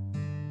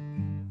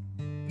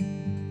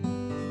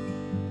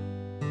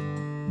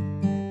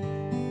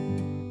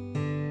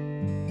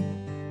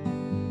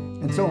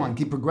 And so on.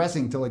 Keep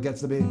progressing till it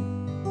gets to be.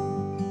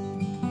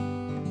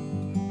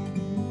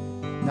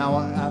 Now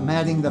I'm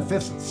adding the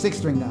sixth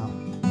string now.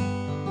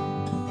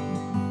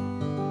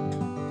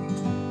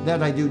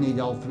 That I do need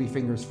all three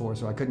fingers for,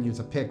 so I couldn't use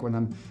a pick when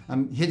I'm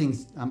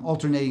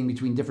alternating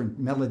between different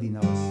melody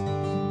notes.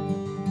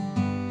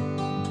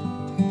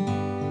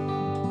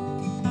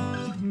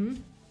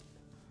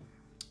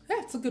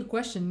 That's a good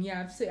question.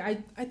 Yeah,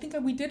 I think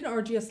we did an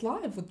RGS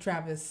live with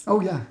Travis.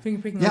 Oh yeah,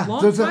 finger picking yeah. a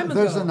long time ago.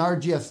 There's an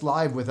RGS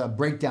live with a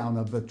breakdown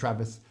of a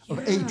Travis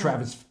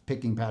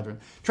picking pattern.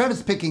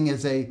 Travis picking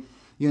is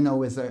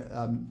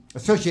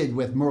associated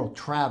with Merle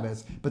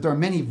Travis, but there are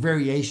many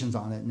variations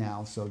on it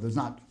now. So there's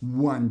not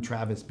one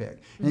Travis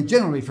pick, and it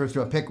generally refers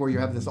to a pick where you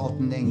have this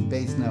alternating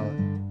bass note.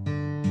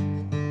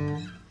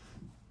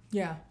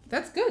 Yeah,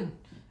 that's good.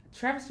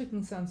 Travis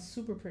picking sounds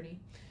super pretty.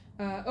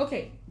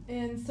 Okay,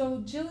 and so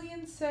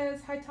Jillian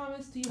says, "Hi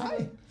Thomas, do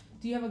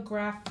you have a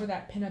graph for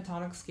that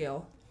pentatonic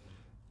scale?"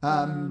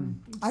 I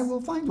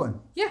will find one.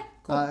 Yeah,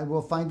 cool. I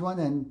will find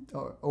one,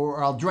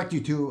 or I'll direct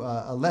you to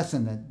a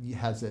lesson that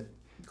has it.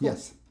 Cool.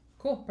 Yes.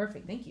 Cool,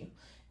 perfect, thank you.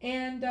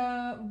 And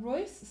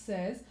Royce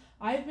says,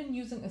 "I've been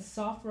using a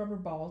soft rubber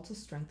ball to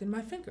strengthen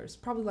my fingers,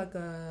 probably like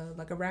a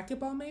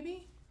racquetball,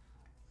 maybe."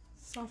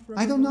 Soft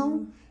rubber. I don't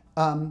know.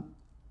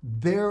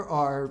 There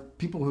are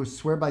people who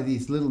swear by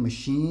these little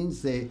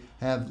machines. They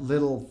have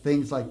little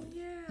things like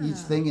each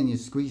thing, and you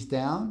squeeze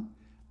down.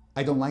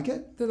 I don't like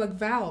it. They're like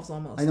valves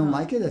almost. I don't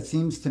like it. It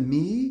seems to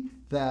me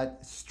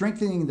that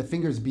strengthening the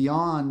fingers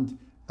beyond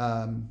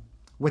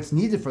what's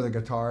needed for the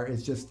guitar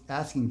is just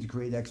asking to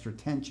create extra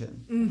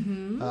tension.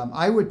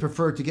 I would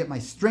prefer to get my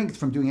strength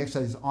from doing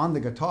exercises on the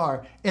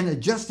guitar and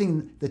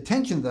adjusting the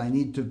tension that I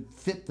need to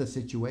fit the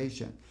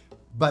situation.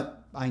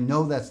 But I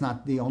know that's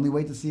not the only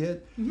way to see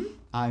it.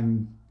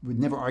 Would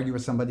never argue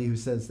with somebody who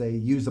says they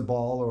use a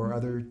ball or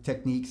other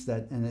techniques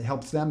and it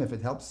helps them. If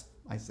it helps,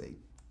 I say,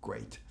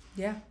 great.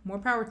 Yeah, more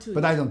power to you.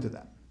 But I don't do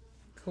that.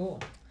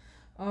 Cool.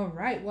 All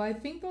right. Well, I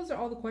think those are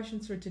all the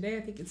questions for today.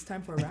 I think it's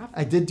time for a raffle.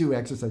 I did do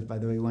exercise, by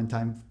the way, one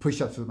time,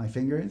 push-ups with my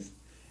fingers.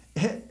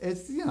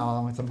 It's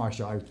it's a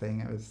martial art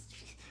thing.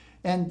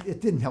 And it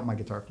didn't help my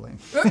guitar playing.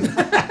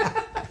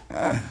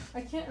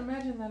 I can't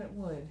imagine that it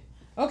would.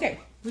 Okay,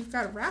 we've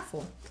got a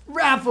raffle.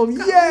 Raffle,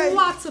 yay!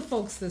 Lots of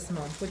folks this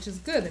month, which is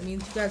good. It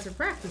means you guys are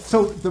practicing.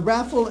 So the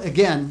raffle,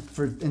 again,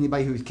 for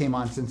anybody who came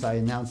on since I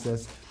announced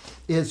this,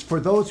 is for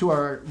those who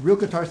are Real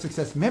Guitar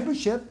Success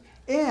membership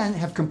and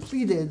have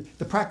completed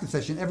the practice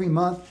session. Every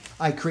month,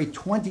 I create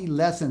 20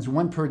 lessons,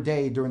 one per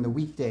day during the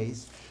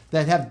weekdays,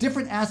 that have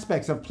different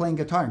aspects of playing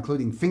guitar,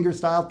 including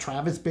fingerstyle,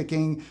 Travis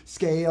picking,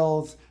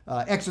 scales,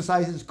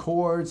 exercises,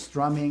 chords,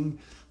 strumming,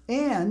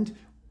 and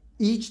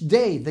each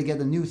day they get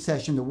a new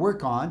session to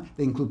work on.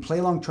 They include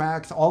play-along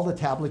tracks, all the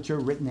tablature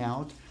written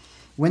out.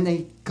 When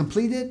they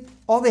complete it,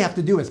 all they have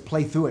to do is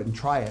play through it and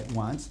try it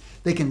once.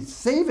 They can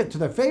save it to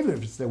their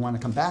favorites if they want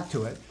to come back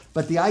to it.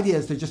 But the idea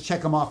is to just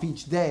check them off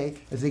each day.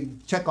 As they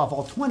check off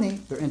all 20,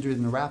 they're entered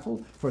in the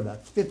raffle for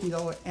that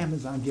 $50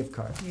 Amazon gift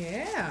card.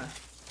 Yeah.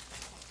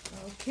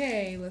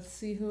 Okay, let's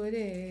see who it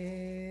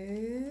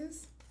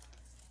is.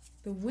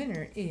 The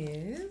winner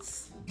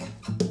is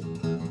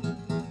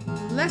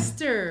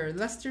Lester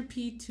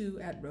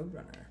P2 at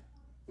Roadrunner.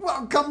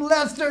 Welcome,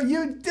 Lester.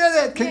 You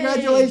did it.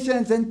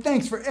 Congratulations. Yay. And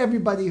thanks for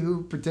everybody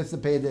who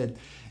participated.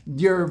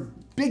 Your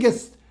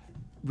biggest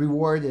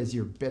reward is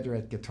you're better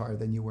at guitar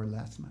than you were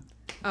last month.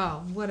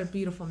 Oh, what a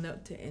beautiful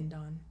note to end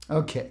on.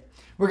 Okay.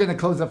 We're going to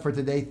close up for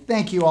today.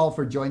 Thank you all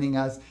for joining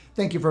us.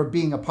 Thank you for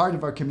being a part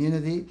of our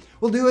community.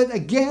 We'll do it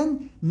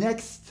again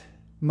next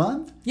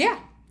month. Yeah.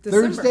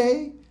 December.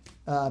 Thursday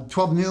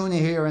 12 noon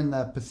here in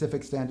the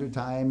Pacific Standard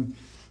Time.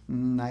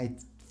 I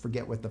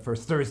forget what the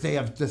first Thursday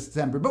of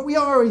December, but we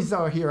always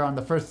are here on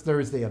the first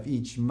Thursday of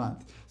each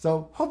month.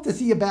 So hope to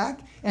see you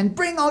back, and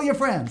bring all your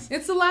friends.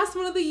 It's the last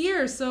one of the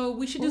year, so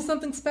we should do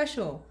something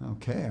special.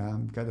 Okay,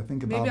 I've got to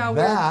think about that. Maybe I'll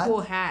wear a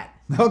cool hat.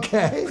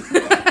 Okay.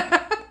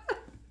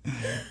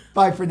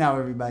 Bye for now,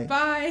 everybody.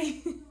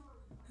 Bye.